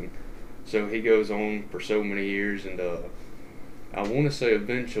keep living. So he goes on for so many years, and I want to say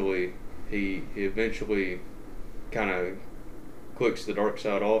eventually he eventually kind of clicks the dark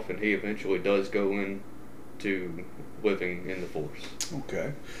side off, and he eventually does go into living in the Force.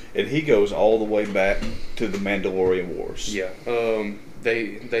 Okay. And he goes all the way back to the Mandalorian Wars. Yeah.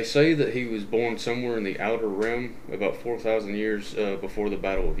 They say that he was born somewhere in the Outer Rim about 4,000 years before the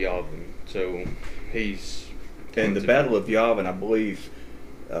Battle of Yavin. So he's... And the Battle of Yavin, I believe,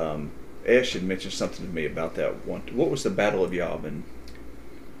 Ash had mentioned something to me about that one. What was the Battle of Yavin?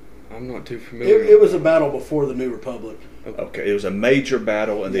 I'm not too familiar. It was a battle before the New Republic. Okay, it was a major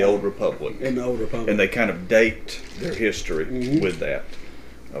battle in the Old Republic. In the Old Republic. And they kind of date their history with that.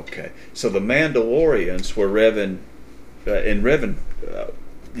 Okay, so the Mandalorians were Revan, and Revan,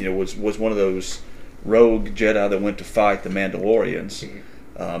 was one of those rogue Jedi that went to fight the Mandalorians,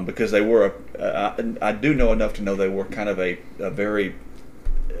 because they were I do know enough to know they were kind of a very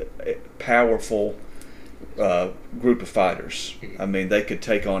powerful group of fighters. I mean, they could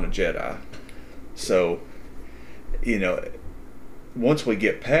take on a Jedi. So, once we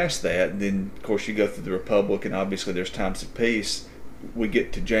get past that, then of course you go through the Republic, and obviously there's times of peace. We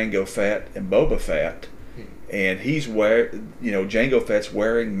get to Jango Fett and Boba Fett, and Jango Fett's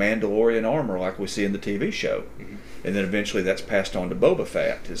wearing Mandalorian armor like we see in the TV show, and then eventually that's passed on to Boba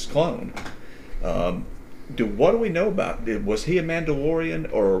Fett, his clone. What do we know about? Was he a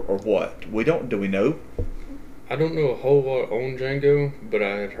Mandalorian or what? Do we know? I don't know a whole lot on Jango, but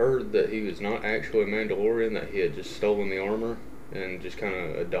I had heard that he was not actually a Mandalorian, that he had just stolen the armor and just kind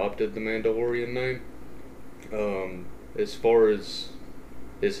of adopted the Mandalorian name. As far as,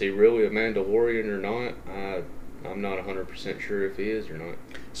 is he really a Mandalorian or not, I'm not 100% sure if he is or not.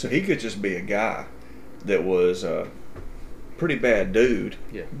 So he could just be a guy that was a pretty bad dude,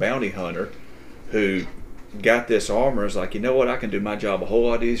 bounty hunter, who got this armor, is like, you know what, I can do my job a whole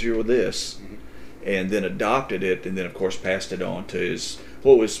lot easier with this. And then adopted it, and then of course passed it on to his,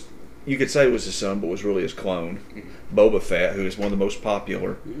 you could say it was his son, but was really his clone, Boba Fett, who is one of the most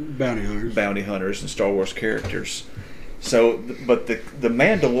popular bounty hunters and Star Wars characters. But the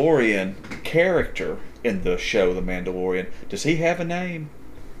Mandalorian character in the show, The Mandalorian, does he have a name?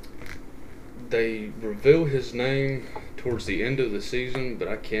 They reveal his name towards the end of the season, but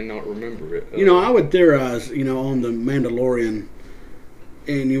I cannot remember it. I would theorize, on the Mandalorian,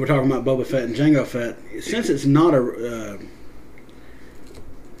 and you were talking about Boba Fett and Jango Fett, since it's not a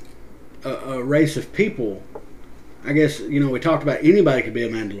race of people, I guess, we talked about anybody could be a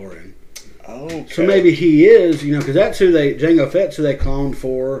Mandalorian. Okay. So maybe he is, because that's Jango Fett's who they cloned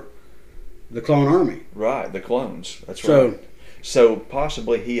for the clone army. Right, the clones. That's So- right. So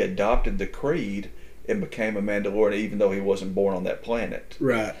possibly he adopted the creed and became a Mandalorian even though he wasn't born on that planet.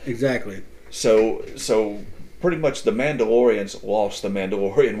 Right, exactly. So pretty much the Mandalorians lost the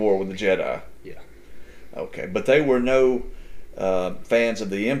Mandalorian War with the Jedi. Yeah. Okay, but they were no fans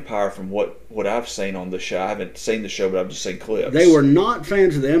of the Empire from what I've seen on the show. I haven't seen the show, but I've just seen clips. They were not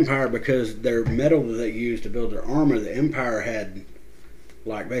fans of the Empire because their metal that they used to build their armor, the Empire had,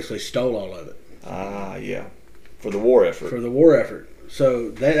 basically stole all of it. Ah, yeah. For the war effort. For the war effort. So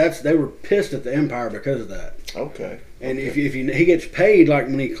they were pissed at the Empire because of that. Okay. And if he gets paid, like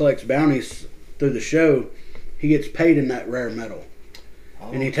when he collects bounties through the show, he gets paid in that rare metal.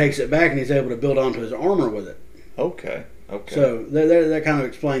 Oh. And he takes it back and he's able to build onto his armor with it. Okay. So that kind of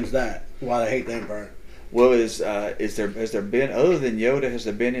explains that, why they hate the Empire. Well, has there been, other than Yoda, has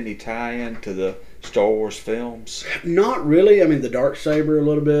there been any tie-in to the Star Wars films? Not really. I mean, the Darksaber a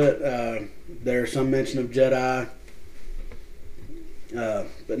little bit. There's some mention of Jedi.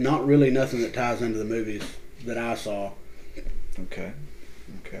 But not really nothing that ties into the movies that I saw. Okay.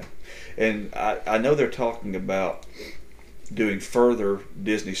 And I know they're talking about doing further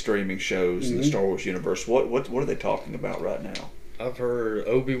Disney streaming shows in the Star Wars universe. What are they talking about right now? I've heard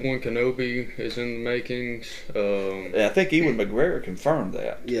Obi-Wan Kenobi is in the makings. I think Ewan McGregor confirmed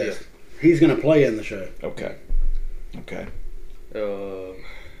that. Yes. Yeah. He's going to play in the show. Okay.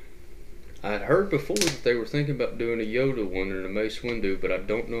 I'd heard before that they were thinking about doing a Yoda one and a Mace Windu, but I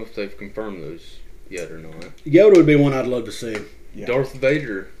don't know if they've confirmed those yet or not. Yoda would be one I'd love to see. Yeah. Darth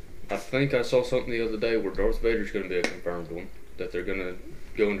Vader. I think I saw something the other day where Darth Vader's going to be a confirmed one. That they're going to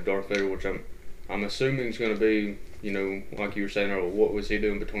go into Darth Vader, which I'm assuming is going to be, like you were saying earlier, what was he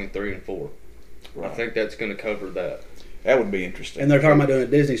doing between 3 and 4? Right. I think that's going to cover that. That would be interesting. And they're talking about doing a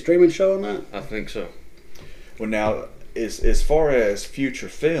Disney streaming show on that? I think so. Well, now, as far as future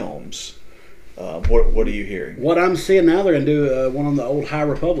films, what are you hearing? What I'm seeing now, they're going to do one on the old High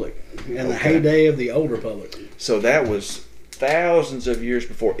Republic and the heyday of the old Republic. So that was thousands of years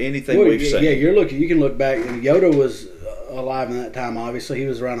before anything Well, we've seen. Yeah, you can look back, and Yoda was alive in that time, obviously. He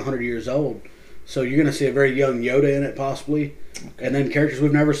was around 100 years old. So you're going to see a very young Yoda in it, possibly. Okay. And then characters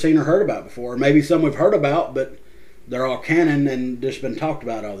we've never seen or heard about before. Or maybe some we've heard about, but they're all canon and just been talked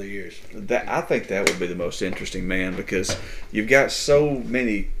about all the years. I think that would be the most interesting, man, because you've got so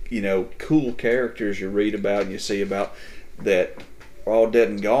many, cool characters you read about and you see about that are all dead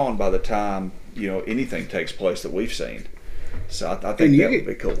and gone by the time, anything takes place that we've seen. So I think that would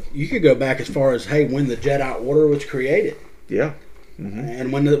be cool. You could go back as far as, when the Jedi Order was created. Yeah. Mm-hmm.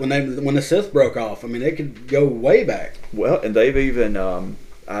 And when the Sith broke off. I mean, they could go way back. Well, and they've even,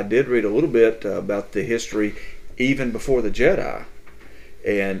 I did read a little bit about the history even before the Jedi,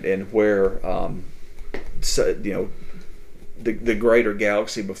 and where the greater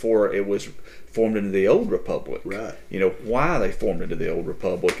galaxy before it was formed into the Old Republic. Right. Why they formed into the Old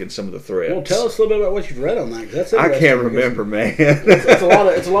Republic and some of the threats. Well, tell us a little bit about what you've read on that. 'Cause that's I can't remember, man. It's a lot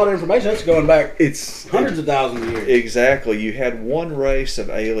of information. That's going back hundreds of thousands of years. Exactly. You had one race of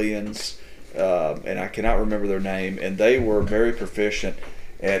aliens, and I cannot remember their name, and they were very proficient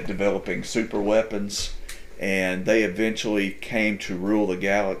at developing super weapons, and they eventually came to rule the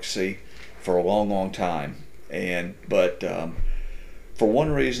galaxy for a long, long time. But for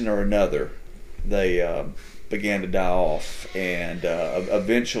one reason or another, they began to die off, and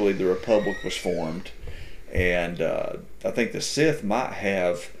eventually the Republic was formed. And I think the Sith might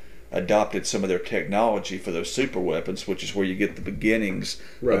have adopted some of their technology for those super weapons, which is where you get the beginnings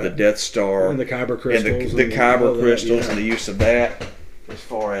of the Death Star and the Kyber crystals, and the Kyber crystals, and the use of that. As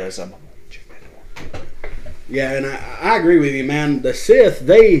far as yeah, and I agree with you, man. The Sith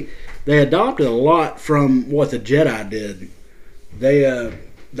they adopted a lot from what the Jedi did.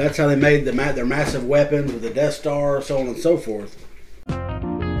 That's how they made their massive weapons with the Death Star, so on and so forth.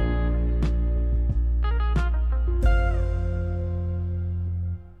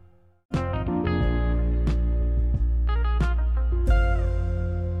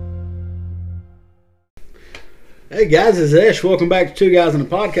 Hey guys, it's Ish. Welcome back to Two Guys on a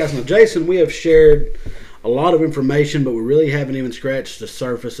Podcast. Now, Jason, we have shared a lot of information, but we really haven't even scratched the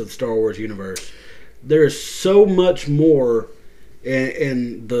surface of the Star Wars universe. there is so much more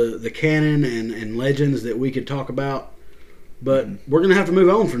in the canon and legends that we could talk about. But we're gonna have to move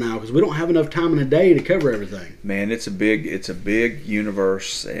on for now because we don't have enough time in a day to cover everything. Man, it's a big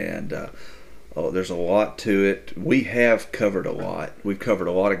universe, and there's a lot to it. We have covered a lot. We've covered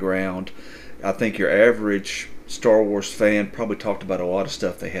a lot of ground. I think your average Star Wars fan probably talked about a lot of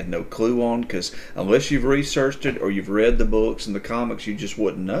stuff they had no clue on, because unless you've researched it or you've read the books and the comics, you just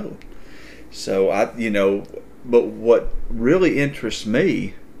wouldn't know. So but what really interests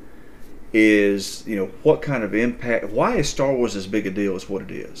me is, what kind of impact, why is Star Wars as big a deal as what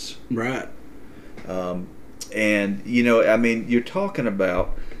it is? Right. And you're talking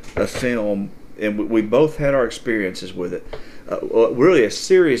about a film, and we both had our experiences with it. Really a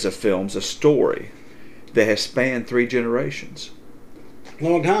series of films, a story that has spanned 3 generations.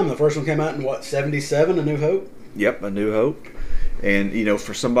 Long time. The first one came out in what, 77, A New Hope? Yep, A New Hope. And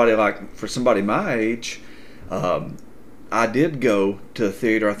for somebody my age, I did go to the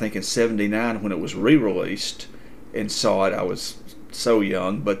theater, I think in 79 when it was re-released, and saw it. I was so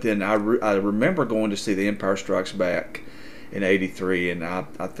young, but then I remember going to see The Empire Strikes Back in 83, and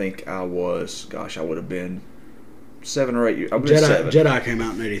I think I was, I would have been 7 or 8 years. Jedi came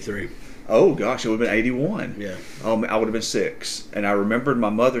out in 83. Oh gosh, it would have been 81. Yeah. I would have been 6, and I remembered my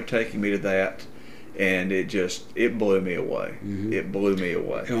mother taking me to that, and it blew me away. Mm-hmm. It blew me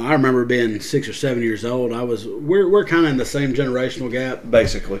away. I remember being 6 or 7 years old. We're kind of in the same generational gap,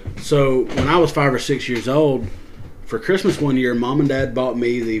 basically. So when I was 5 or 6 years old, for Christmas one year, Mom and Dad bought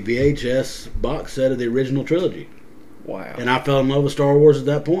me the VHS box set of the original trilogy. Wow. And I fell in love with Star Wars at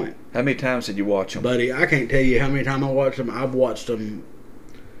that point. How many times did you watch them? Buddy, I can't tell you how many times I watched them. I've watched them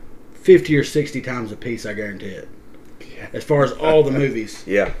 50 or 60 times a piece, I guarantee it. Yeah. As far as all the movies.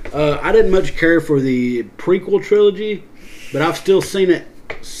 Yeah. I didn't much care for the prequel trilogy, but I've still seen it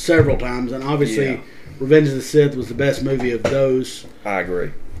several times. And obviously, Revenge of the Sith was the best movie of those. I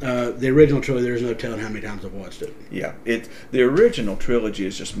agree. The original trilogy, there's no telling how many times I've watched it. Yeah. The original trilogy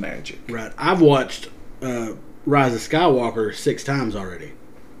is just magic. Right. I've watched Rise of Skywalker 6 times already.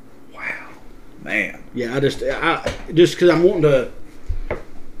 Wow. Man. Yeah, just because I'm wanting to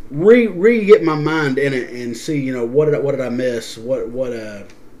re-get my mind in it and see, what did I miss? What would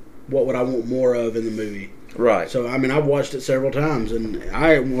I want more of in the movie? Right. So I've watched it several times,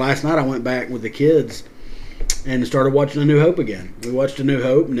 and last night I went back with the kids and started watching A New Hope again. We watched A New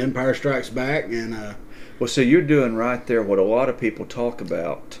Hope and Empire Strikes Back, and well, so you're doing right there what a lot of people talk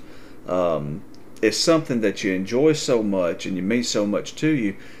about. It's something that you enjoy so much and you mean so much to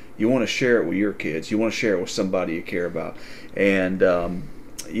you. You want to share it with your kids. You want to share it with somebody you care about, and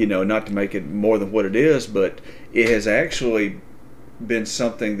not to make it more than what it is, but it has actually been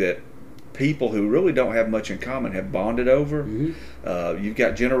something that people who really don't have much in common have bonded over. Mm-hmm. You've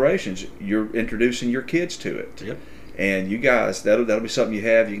got generations. You're introducing your kids to it. Yep. And you guys, that'll be something you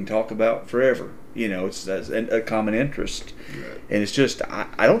can talk about forever. It's a common interest. Right. And it's just,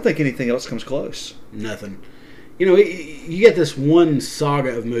 I don't think anything else comes close. Nothing. You get this one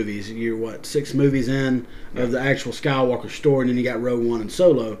saga of movies. You're 6 movies in of the actual Skywalker story, and then you got Rogue One and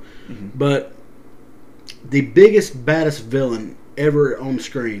Solo. Mm-hmm. But the biggest, baddest villain ever on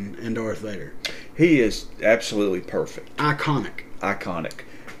screen in Darth Vader. He is absolutely perfect. Iconic.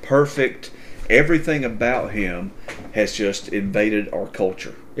 Perfect. Everything about him has just invaded our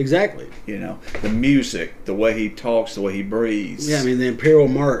culture. Exactly. The music, the way he talks, the way he breathes. Yeah, the Imperial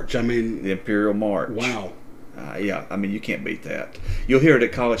March. The Imperial March. Wow. You can't beat that. You'll hear it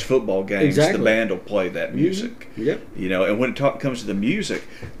at college football games. Exactly. The band will play that music. Mm-hmm. Yep. And when it comes to the music,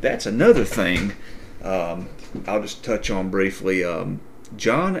 that's another thing. I'll just touch on briefly.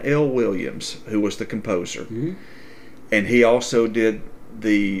 John L. Williams, who was the composer, mm-hmm. and he also did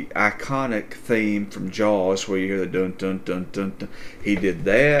the iconic theme from Jaws, where you hear the dun dun dun dun dun. He did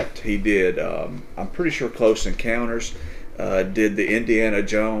that. He did. I'm pretty sure Close Encounters. Did the Indiana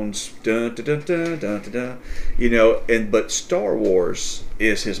Jones dun dun dun dun dun dun. But Star Wars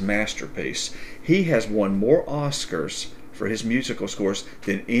is his masterpiece. He has won more Oscars for his musical scores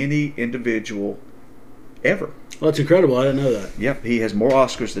than any individual ever. Well, that's incredible. I didn't know that. Yep, he has more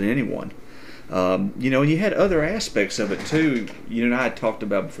Oscars than anyone. And you had other aspects of it too. You and I had talked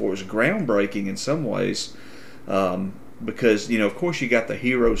about before. It was groundbreaking in some ways, because of course you got the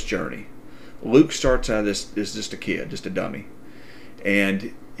hero's journey. Luke starts out as just a kid, just a dummy,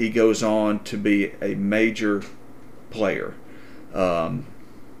 and he goes on to be a major player.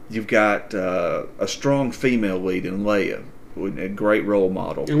 You've got a strong female lead in Leia, a great role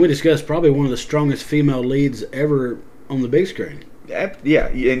model. And we discussed probably one of the strongest female leads ever on the big screen. Yeah,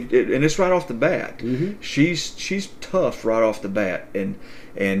 and it's right off the bat. Mm-hmm. She's tough right off the bat,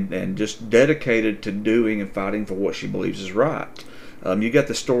 and just dedicated to doing and fighting for what she believes is right. You got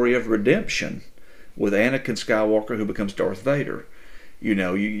the story of redemption with Anakin Skywalker, who becomes Darth Vader.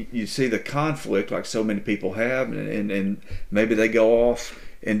 You see the conflict like so many people have, and maybe they go off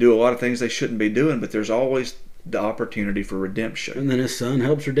and do a lot of things they shouldn't be doing, but there's always the opportunity for redemption. And then his son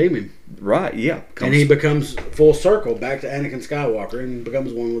helps redeem him. Right, yeah. And he becomes full circle back to Anakin Skywalker and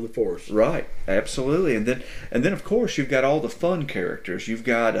becomes one with the Force. Right, absolutely. And then of course you've got all the fun characters. You've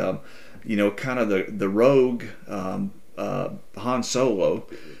got kind of the rogue Han Solo,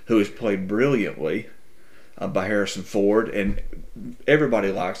 who is played brilliantly by Harrison Ford, and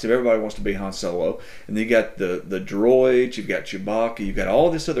everybody likes him. Everybody wants to be Han Solo. And then you got the droids, you've got Chewbacca, you've got all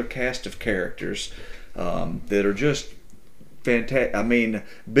this other cast of characters that are just fantastic. I mean,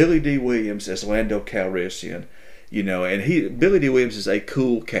 Billy D. Williams as Lando Calrissian, and Billy D. Williams is a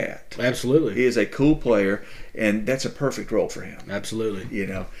cool cat. Absolutely. He is a cool player, and that's a perfect role for him. Absolutely.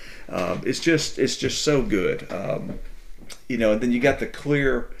 It's just so good. And then you got the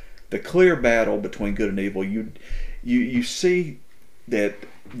clear battle between good and evil. You see that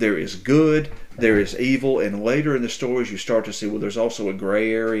there is good, there is evil, and later in the stories you start to see, well, there's also a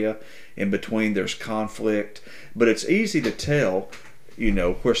gray area in between. There's conflict, but it's easy to tell,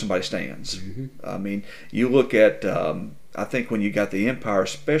 where somebody stands. Mm-hmm. I mean, you look at, I think when you got the Empire,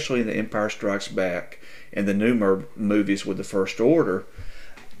 especially in the Empire Strikes Back and the new movies with the First Order,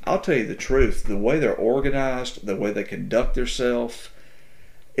 I'll tell you the truth, the way they're organized, the way they conduct themselves,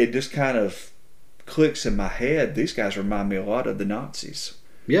 it just kind of clicks in my head. These guys remind me a lot of the Nazis.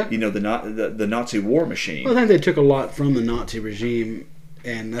 Yeah. The Nazi war machine. Well, I think they took a lot from the Nazi regime,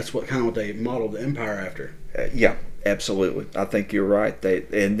 and that's what they modeled the Empire after. Yeah, absolutely. I think you're right.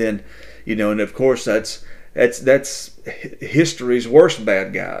 And of course that's history's worst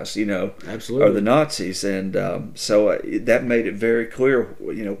bad guys. Absolutely, are the Nazis, and so that made it very clear,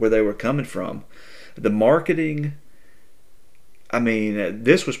 where they were coming from. The marketing. I mean,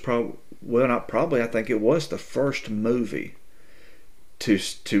 this was I think it was the first movie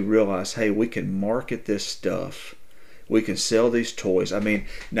to realize, hey, we can market this stuff. We can sell these toys. I mean,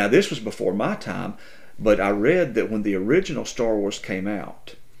 now this was before my time, but I read that when the original Star Wars came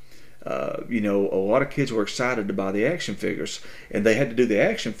out, a lot of kids were excited to buy the action figures, and they had to do the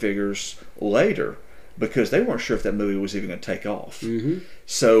action figures later because they weren't sure if that movie was even going to take off. Mm-hmm.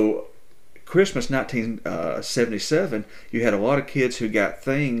 So Christmas 1977, you had a lot of kids who got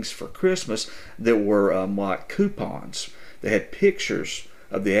things for Christmas that were like coupons. They had pictures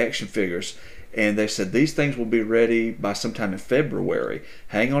of the action figures, and they said these things will be ready by sometime in February.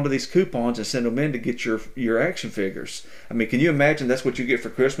 Hang on to these coupons and send them in to get your action figures. I mean, can you imagine that's what you get for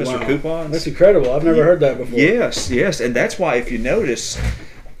Christmas? Wow. Or coupons? That's incredible. I've never heard that before. Yes, and that's why if you notice.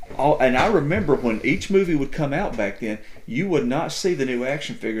 And I remember when each movie would come out back then, you would not see the new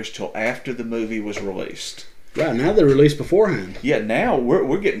action figures till after the movie was released. Right, now they're released beforehand. Yeah, now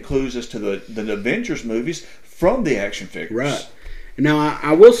we're getting clues as to the Avengers movies from the action figures. Right. Now,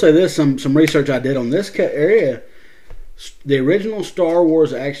 I will say this, some research I did on this area, the original Star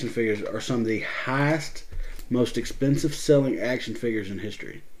Wars action figures are some of the highest, most expensive selling action figures in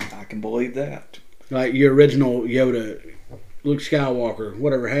history. I can believe that. Like your original Yoda, Luke Skywalker,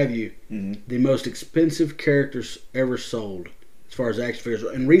 whatever have you, mm-hmm. the most expensive characters ever sold as far as action figures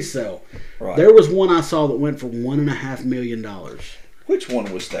and resale. Right. There was one I saw that went for $1.5 million. Which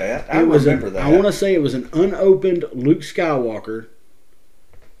one was that? I remember that. I want to say it was an unopened Luke Skywalker,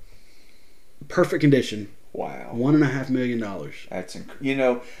 perfect condition. Wow. $1.5 million. That's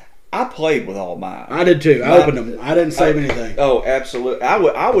I played with all mine. I did too. I opened them. I didn't save anything. Oh, absolutely.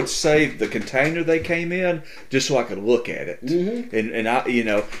 I would save the container they came in just so I could look at it.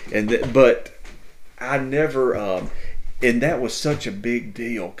 Mm-hmm. But I never. And that was such a big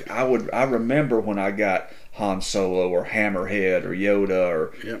deal. I remember when I got Han Solo or Hammerhead or Yoda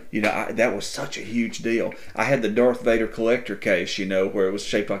or that was such a huge deal. I had the Darth Vader collector case, where it was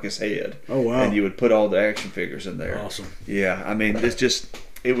shaped like his head. Oh wow! And you would put all the action figures in there. Awesome. Yeah, I mean, it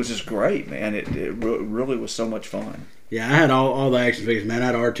was just great, man. It really was so much fun. Yeah, I had all the action figures, man. I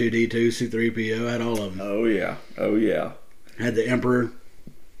had R2-D2, C-3PO, I had all of them. Oh yeah. I had the Emperor.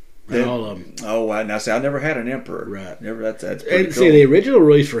 All of them. Oh wow! Now see, I never had an Emperor. Right. Never. That's pretty and cool. see, the original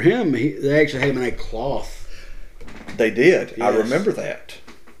release for him, they actually had him in a cloth. They did. Yes. I remember that.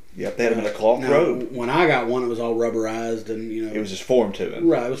 Yep, they had him in a cloth robe. When I got one, it was all rubberized and it was just formed to him.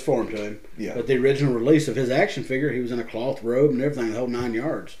 Right, it was formed to him. Yeah. But the original release of his action figure, he was in a cloth robe and everything, the whole 9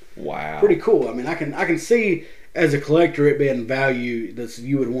 yards. Wow. Pretty cool. I mean, I can see as a collector it being value that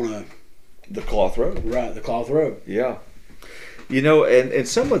you would want to. The cloth robe. Right, the cloth robe. Yeah. You know, and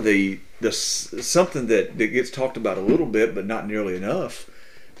some of the something that gets talked about a little bit, but not nearly enough.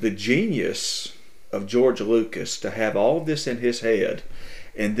 The genius of George Lucas to have all of this in his head,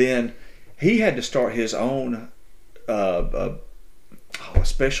 and then he had to start his own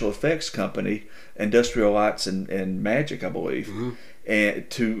special effects company, Industrial Lights and Magic, I believe, and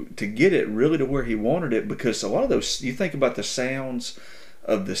to get it really to where he wanted it, because a lot of those, you think about the sounds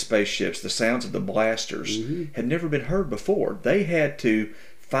of the spaceships, the sounds of the blasters had never been heard before. They had to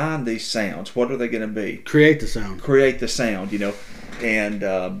find these sounds. What are they going to be? Create the sound. Create the sound, you know, and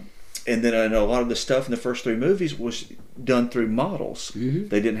then a lot of the stuff in the first three movies was done through models.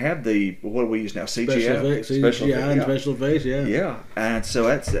 They didn't have the, what do we use now? CGI, special effects, yeah. Yeah, and so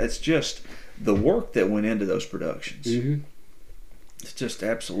that's just the work that went into those productions. It's just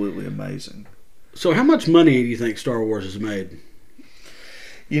absolutely amazing. So, how much money do you think Star Wars has made?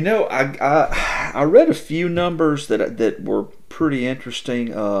 You know, I read a few numbers that were pretty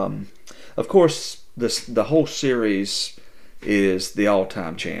interesting. Of course, the whole series is the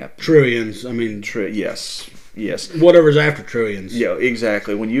all-time champ. Trillions. I mean, yes. Whatever's after trillions. Yeah,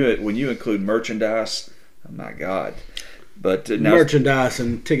 exactly. When you include merchandise, oh my God. But now, merchandise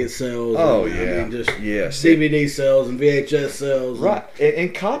and ticket sales. Oh, and, yeah. I mean, just yes. DVD sales and VHS sales. Right.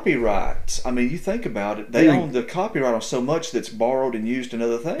 And copyrights. I mean, you think about it. They own the copyright on so much that's borrowed and used in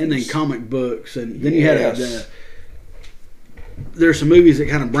other things. And then comic books. And then you had there's some movies that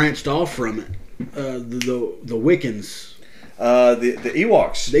kind of branched off from it. The Wiccans. The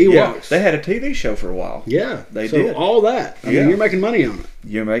Ewoks. The Ewoks. Yeah, they had a TV show for a while. Yeah. They did. All that. I mean, you're making money on it.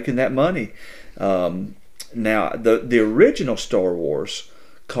 You're making that money. Now, the original Star Wars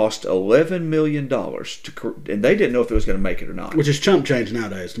cost $11 million and they didn't know if it was going to make it or not. Which is chump change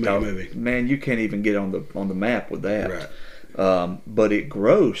nowadays to make a movie. Man, you can't even get on the map with that. Right. But it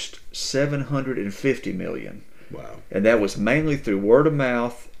grossed $750 million. Wow. And that was mainly through word of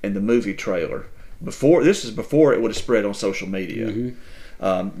mouth and the movie trailer. This is before it would have spread on social media.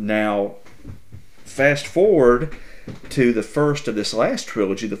 Now, fast forward to the first of this last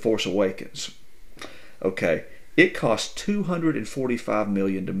trilogy, The Force Awakens. Okay, it cost $245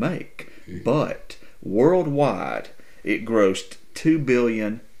 million to make, but worldwide it grossed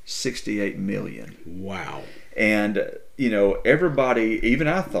 $2,068 million. Wow. And you know, everybody, even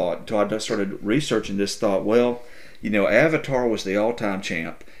I thought, until I started researching this, thought, well, you know, Avatar was the all-time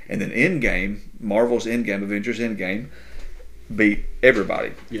champ, and then Endgame, Marvel's Endgame, Avengers Endgame, beat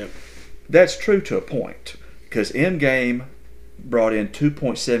everybody. Yep. That's true to a point, because Endgame brought in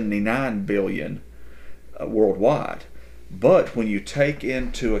 $2.79 billion worldwide. But when you take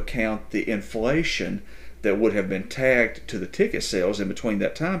into account the inflation that would have been tagged to the ticket sales in between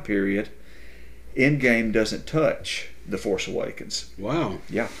that time period, Endgame doesn't touch The Force Awakens. Wow.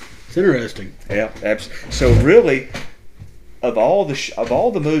 Yeah. It's interesting. Yeah, absolutely. So really, of all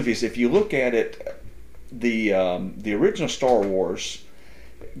the movies, if you look at it, the original Star Wars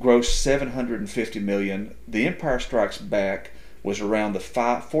grossed $750 million. The Empire Strikes Back was around the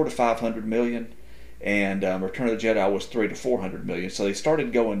 $400 to $500 million, and Return of the Jedi was $300 to $400 million. So they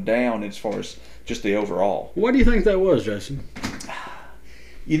started going down as far as just the overall. Why do you think that was, Jason?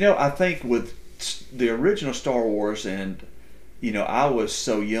 You know, I think with the original Star Wars, and you know, I was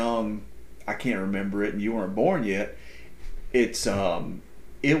so young, I can't remember it, and you weren't born yet. It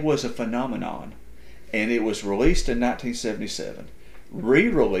was a phenomenon, and it was released in 1977,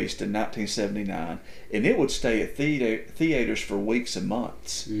 re-released in 1979, and it would stay at theaters for weeks and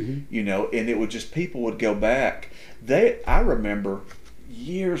months. You know, and it would just, people would go back. I remember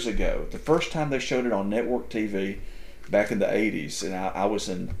years ago, the first time they showed it on network TV back in the 80s, and I was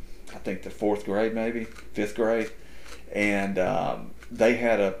in, I think, the 4th grade, maybe 5th grade, and they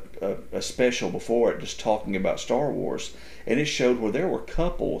had a special before it just talking about Star Wars, and it showed where there were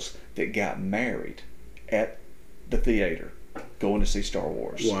couples that got married at the theater going to see Star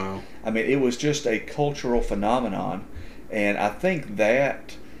Wars. Wow. I mean, it was just a cultural phenomenon, and I think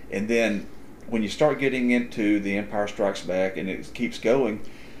that, and then when you start getting into The Empire Strikes Back and it keeps going,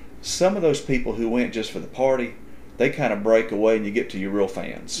 some of those people who went just for the party, they kind of break away and you get to your real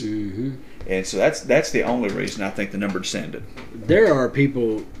fans. And so that's the only reason I think the number descended. There are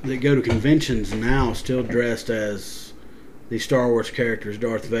people that go to conventions now still dressed as the Star Wars characters,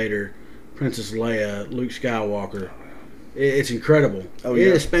 Darth Vader, Princess Leia, Luke Skywalker. It's incredible. Oh, yeah.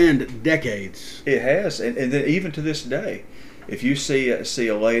 It has spanned decades. It has, and then even to this day, if you see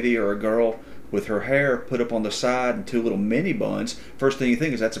a lady or a girl with her hair put up on the side and 2 little mini buns, first thing you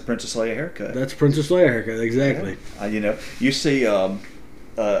think is that's a Princess Leia haircut. That's Princess Leia haircut, exactly. Yeah. You know, you see a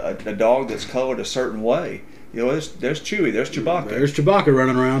dog that's colored a certain way. You know, there's Chewie, there's Chewbacca. There's Chewbacca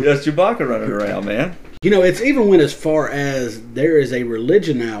running around. There's Chewbacca running around, man. It's even went as far as there is a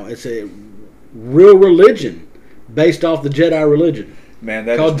religion now. It's a real religion based off the Jedi religion. Man,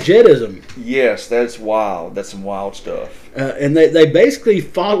 that called is, Jedism. Yes, that's wild. That's some wild stuff. And they basically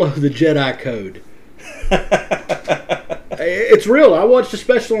follow the Jedi code. It's real. I watched a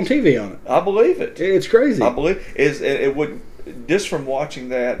special on TV on it. I believe it. It's crazy. I believe it would. Just from watching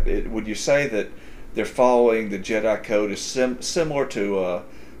that, would you say that they're following the Jedi code is similar to a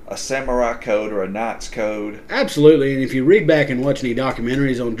samurai code or a knight's code? Absolutely. And if you read back and watch any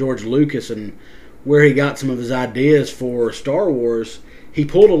documentaries on George Lucas and where he got some of his ideas for Star Wars, he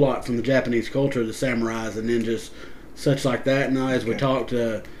pulled a lot from the Japanese culture, the samurais, the ninjas, such like that. Now, as we talked,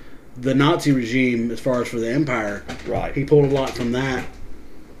 the Nazi regime, as far as for the Empire, right? He pulled a lot from that.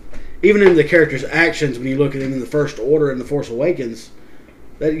 Even in the character's actions, when you look at him in the First Order and the Force Awakens,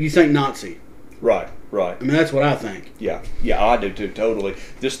 that you think Nazi. Right. I mean, that's what I think. Yeah, I do too, totally.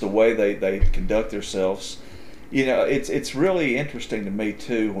 Just the way they conduct themselves. It's really interesting to me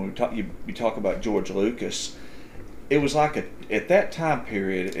too when you talk about George Lucas. It was like at that time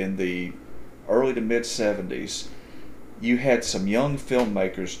period in the early to mid 70s, you had some young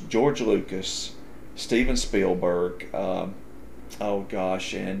filmmakers, George Lucas, Steven Spielberg, and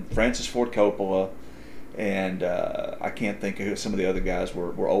Francis Ford Coppola, and I can't think of who some of the other guys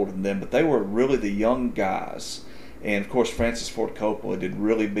were older than them, but they were really the young guys. And of course, Francis Ford Coppola did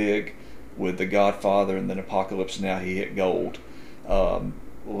really big with The Godfather, and then Apocalypse Now. He hit gold.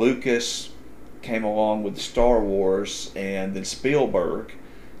 Lucas came along with Star Wars, and then Spielberg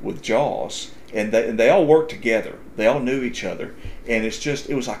with Jaws, and they all worked together. They all knew each other, and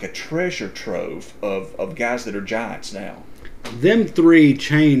it was like a treasure trove of guys that are giants now. Them three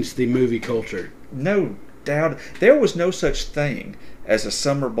changed the movie culture. No doubt. There was no such thing as a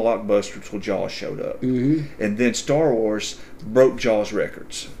summer blockbuster until Jaws showed up. Mm-hmm. And then Star Wars broke Jaws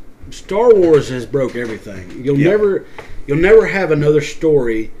records. Star Wars has broke everything. You'll never have another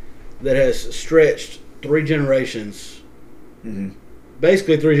story that has stretched 3 generations. Mm-hmm.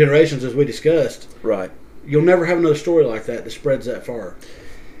 Basically 3 generations, as we discussed. Right. You'll never have another story like that spreads that far.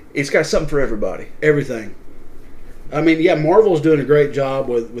 It's got something for everybody. Everything. I mean, yeah, Marvel's doing a great job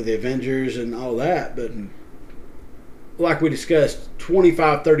with the Avengers and all that, but like we discussed,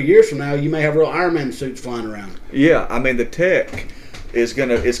 25, 30 years from now, you may have real Iron Man suits flying around. Yeah, I mean, the tech is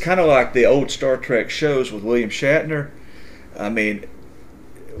it's kind of like the old Star Trek shows with William Shatner. I mean,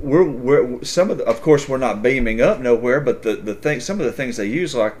 we're of course we're not beaming up nowhere, but some of the things they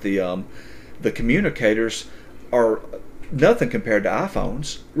use, like the communicators, are nothing compared to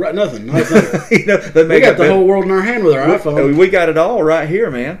iPhones. Right, nothing. They we got the whole world in our hand with our iPhone. We got it all right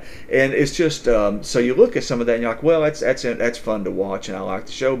here, man. And it's just so you look at some of that and you're like, well, that's fun to watch, and I like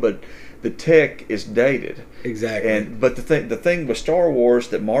the show, but the tech is dated. Exactly. But the thing with Star Wars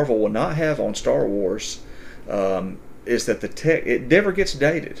that Marvel will not have on Star Wars is that the tech, it never gets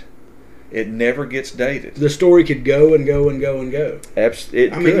dated. It never gets dated. The story could go and go and go and go.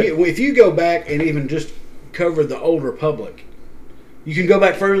 Absolutely. I mean, if you go back and even just cover the Old Republic, you can go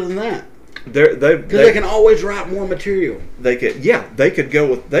back further than that. Because they can always write more material. They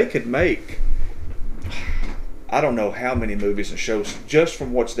could make, I don't know how many movies and shows just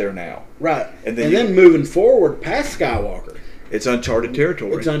from what's there now. Right. And then moving forward past Skywalker. It's uncharted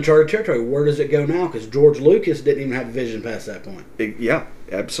territory. Where does it go now? Because George Lucas didn't even have a vision past that point. Yeah,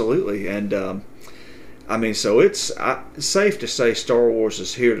 absolutely. And I mean, so it's safe to say Star Wars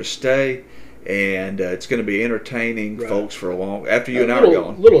is here to stay. And it's going to be entertaining, folks, for a long after you and I are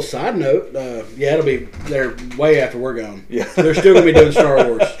gone. Little side note, it'll be there way after we're gone. Yeah, they're still going to be doing Star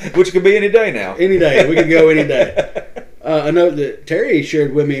Wars, which could be any day now. Any day, we can go any day. A note that Terry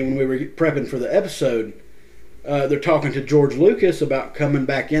shared with me when we were prepping for the episode. They're talking to George Lucas about coming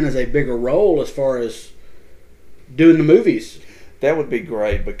back in as a bigger role as far as doing the movies. That would be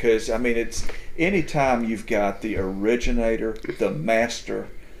great, because I mean, it's anytime you've got the originator, the master.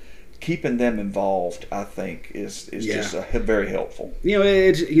 Keeping them involved, I think, is just very helpful. He's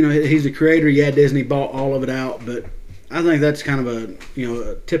the creator. Yeah, Disney bought all of it out, but I think that's kind of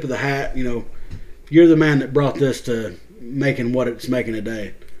a tip of the hat. You're the man that brought this to making what it's making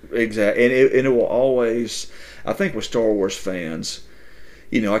today. Exactly, and it will always. I think with Star Wars fans,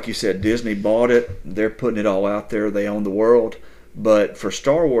 like you said, Disney bought it. They're putting it all out there. They own the world. But for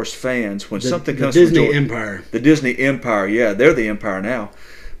Star Wars fans, when something comes from Disney Empire, the Disney Empire, yeah, they're the empire now.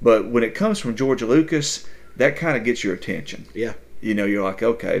 But when it comes from George Lucas, that kind of gets your attention. Yeah. You're like,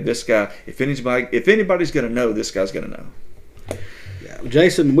 okay, this guy, if anybody's going to know, this guy's going to know. Yeah.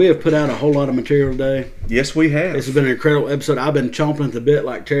 Jason, we have put out a whole lot of material today. Yes, we have. This has been an incredible episode. I've been chomping at the bit,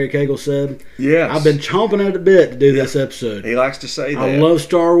 like Terry Cagle said. Yes. I've been chomping at the bit to do this episode. He likes to say that. I love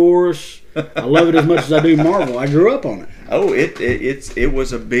Star Wars. I love it as much as I do Marvel. I grew up on it. Oh, it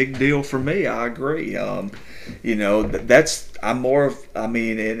was a big deal for me. I agree. You know, I'm more of. I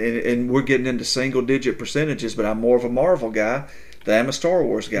mean, and we're getting into single digit percentages, but I'm more of a Marvel guy than I'm a Star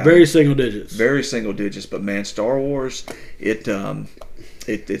Wars guy. Very single digits. Very single digits. But man, Star Wars, it's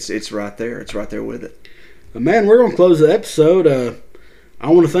right there. It's right there with it. Man, we're going to close the episode. I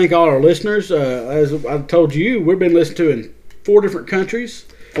want to thank all our listeners. As I told you, we've been listened to in 4 different countries.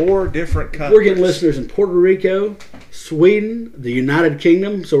 4 different countries. We're getting listeners in Puerto Rico, Sweden, the United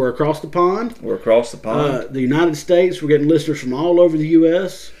Kingdom, so we're across the pond. We're across the pond. The United States, we're getting listeners from all over the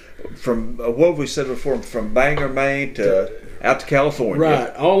U.S. From what have we said before? From Bangor, Maine to out to California.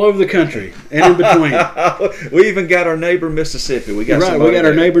 Right, all over the country and in between. We even got our neighbor Mississippi. We got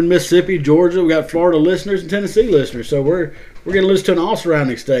our neighbor in Mississippi, Georgia. We got Florida listeners and Tennessee listeners. So we're going to listen to in all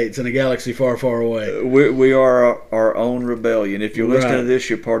surrounding states in a galaxy far, far away. We are our own rebellion. If you're listening to this,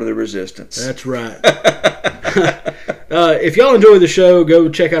 you're part of the resistance. That's right. If y'all enjoy the show, go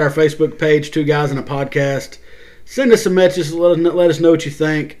check out our Facebook page, Two Guys in a Podcast. Send us some messages. Let us know what you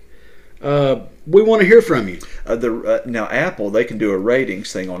think. We want to hear from you. Now, Apple, they can do a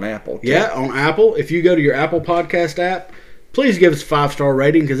ratings thing on Apple, too. Yeah, on Apple. If you go to your Apple Podcast app, please give us a 5-star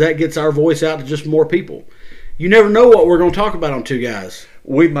rating because that gets our voice out to just more people. You never know what we're going to talk about on Two Guys.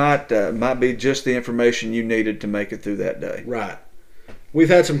 We might be just the information you needed to make it through that day. Right. We've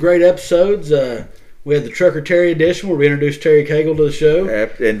had some great episodes. We had the Trucker Terry edition where we introduced Terry Cagle to the show.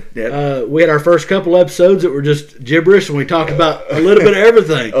 We had our first couple episodes that were just gibberish, and we talked about a little bit of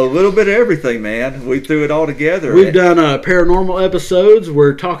everything. A little bit of everything, man. We threw it all together. We've done paranormal episodes.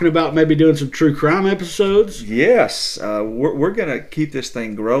 We're talking about maybe doing some true crime episodes. Yes. We're going to keep this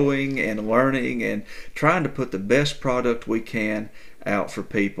thing growing and learning and trying to put the best product we can out for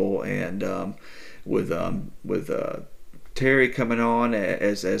people. And with Terry coming on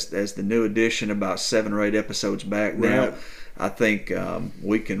as the new addition about 7 or 8 episodes back now, right. I think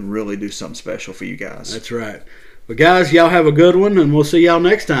we can really do something special for you guys. That's right. Well, guys, y'all have a good one, and we'll see y'all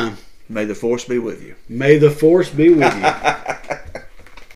next time. May the Force be with you. May the Force be with you.